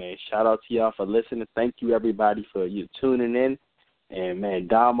y'all, man. Shout out to y'all for listening. Thank you, everybody, for you tuning in. And, man,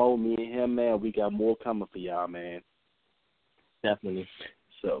 Damo, me and him, man, we got more coming for y'all, man. Definitely.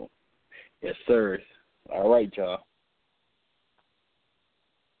 So, yes, sir. All right, y'all.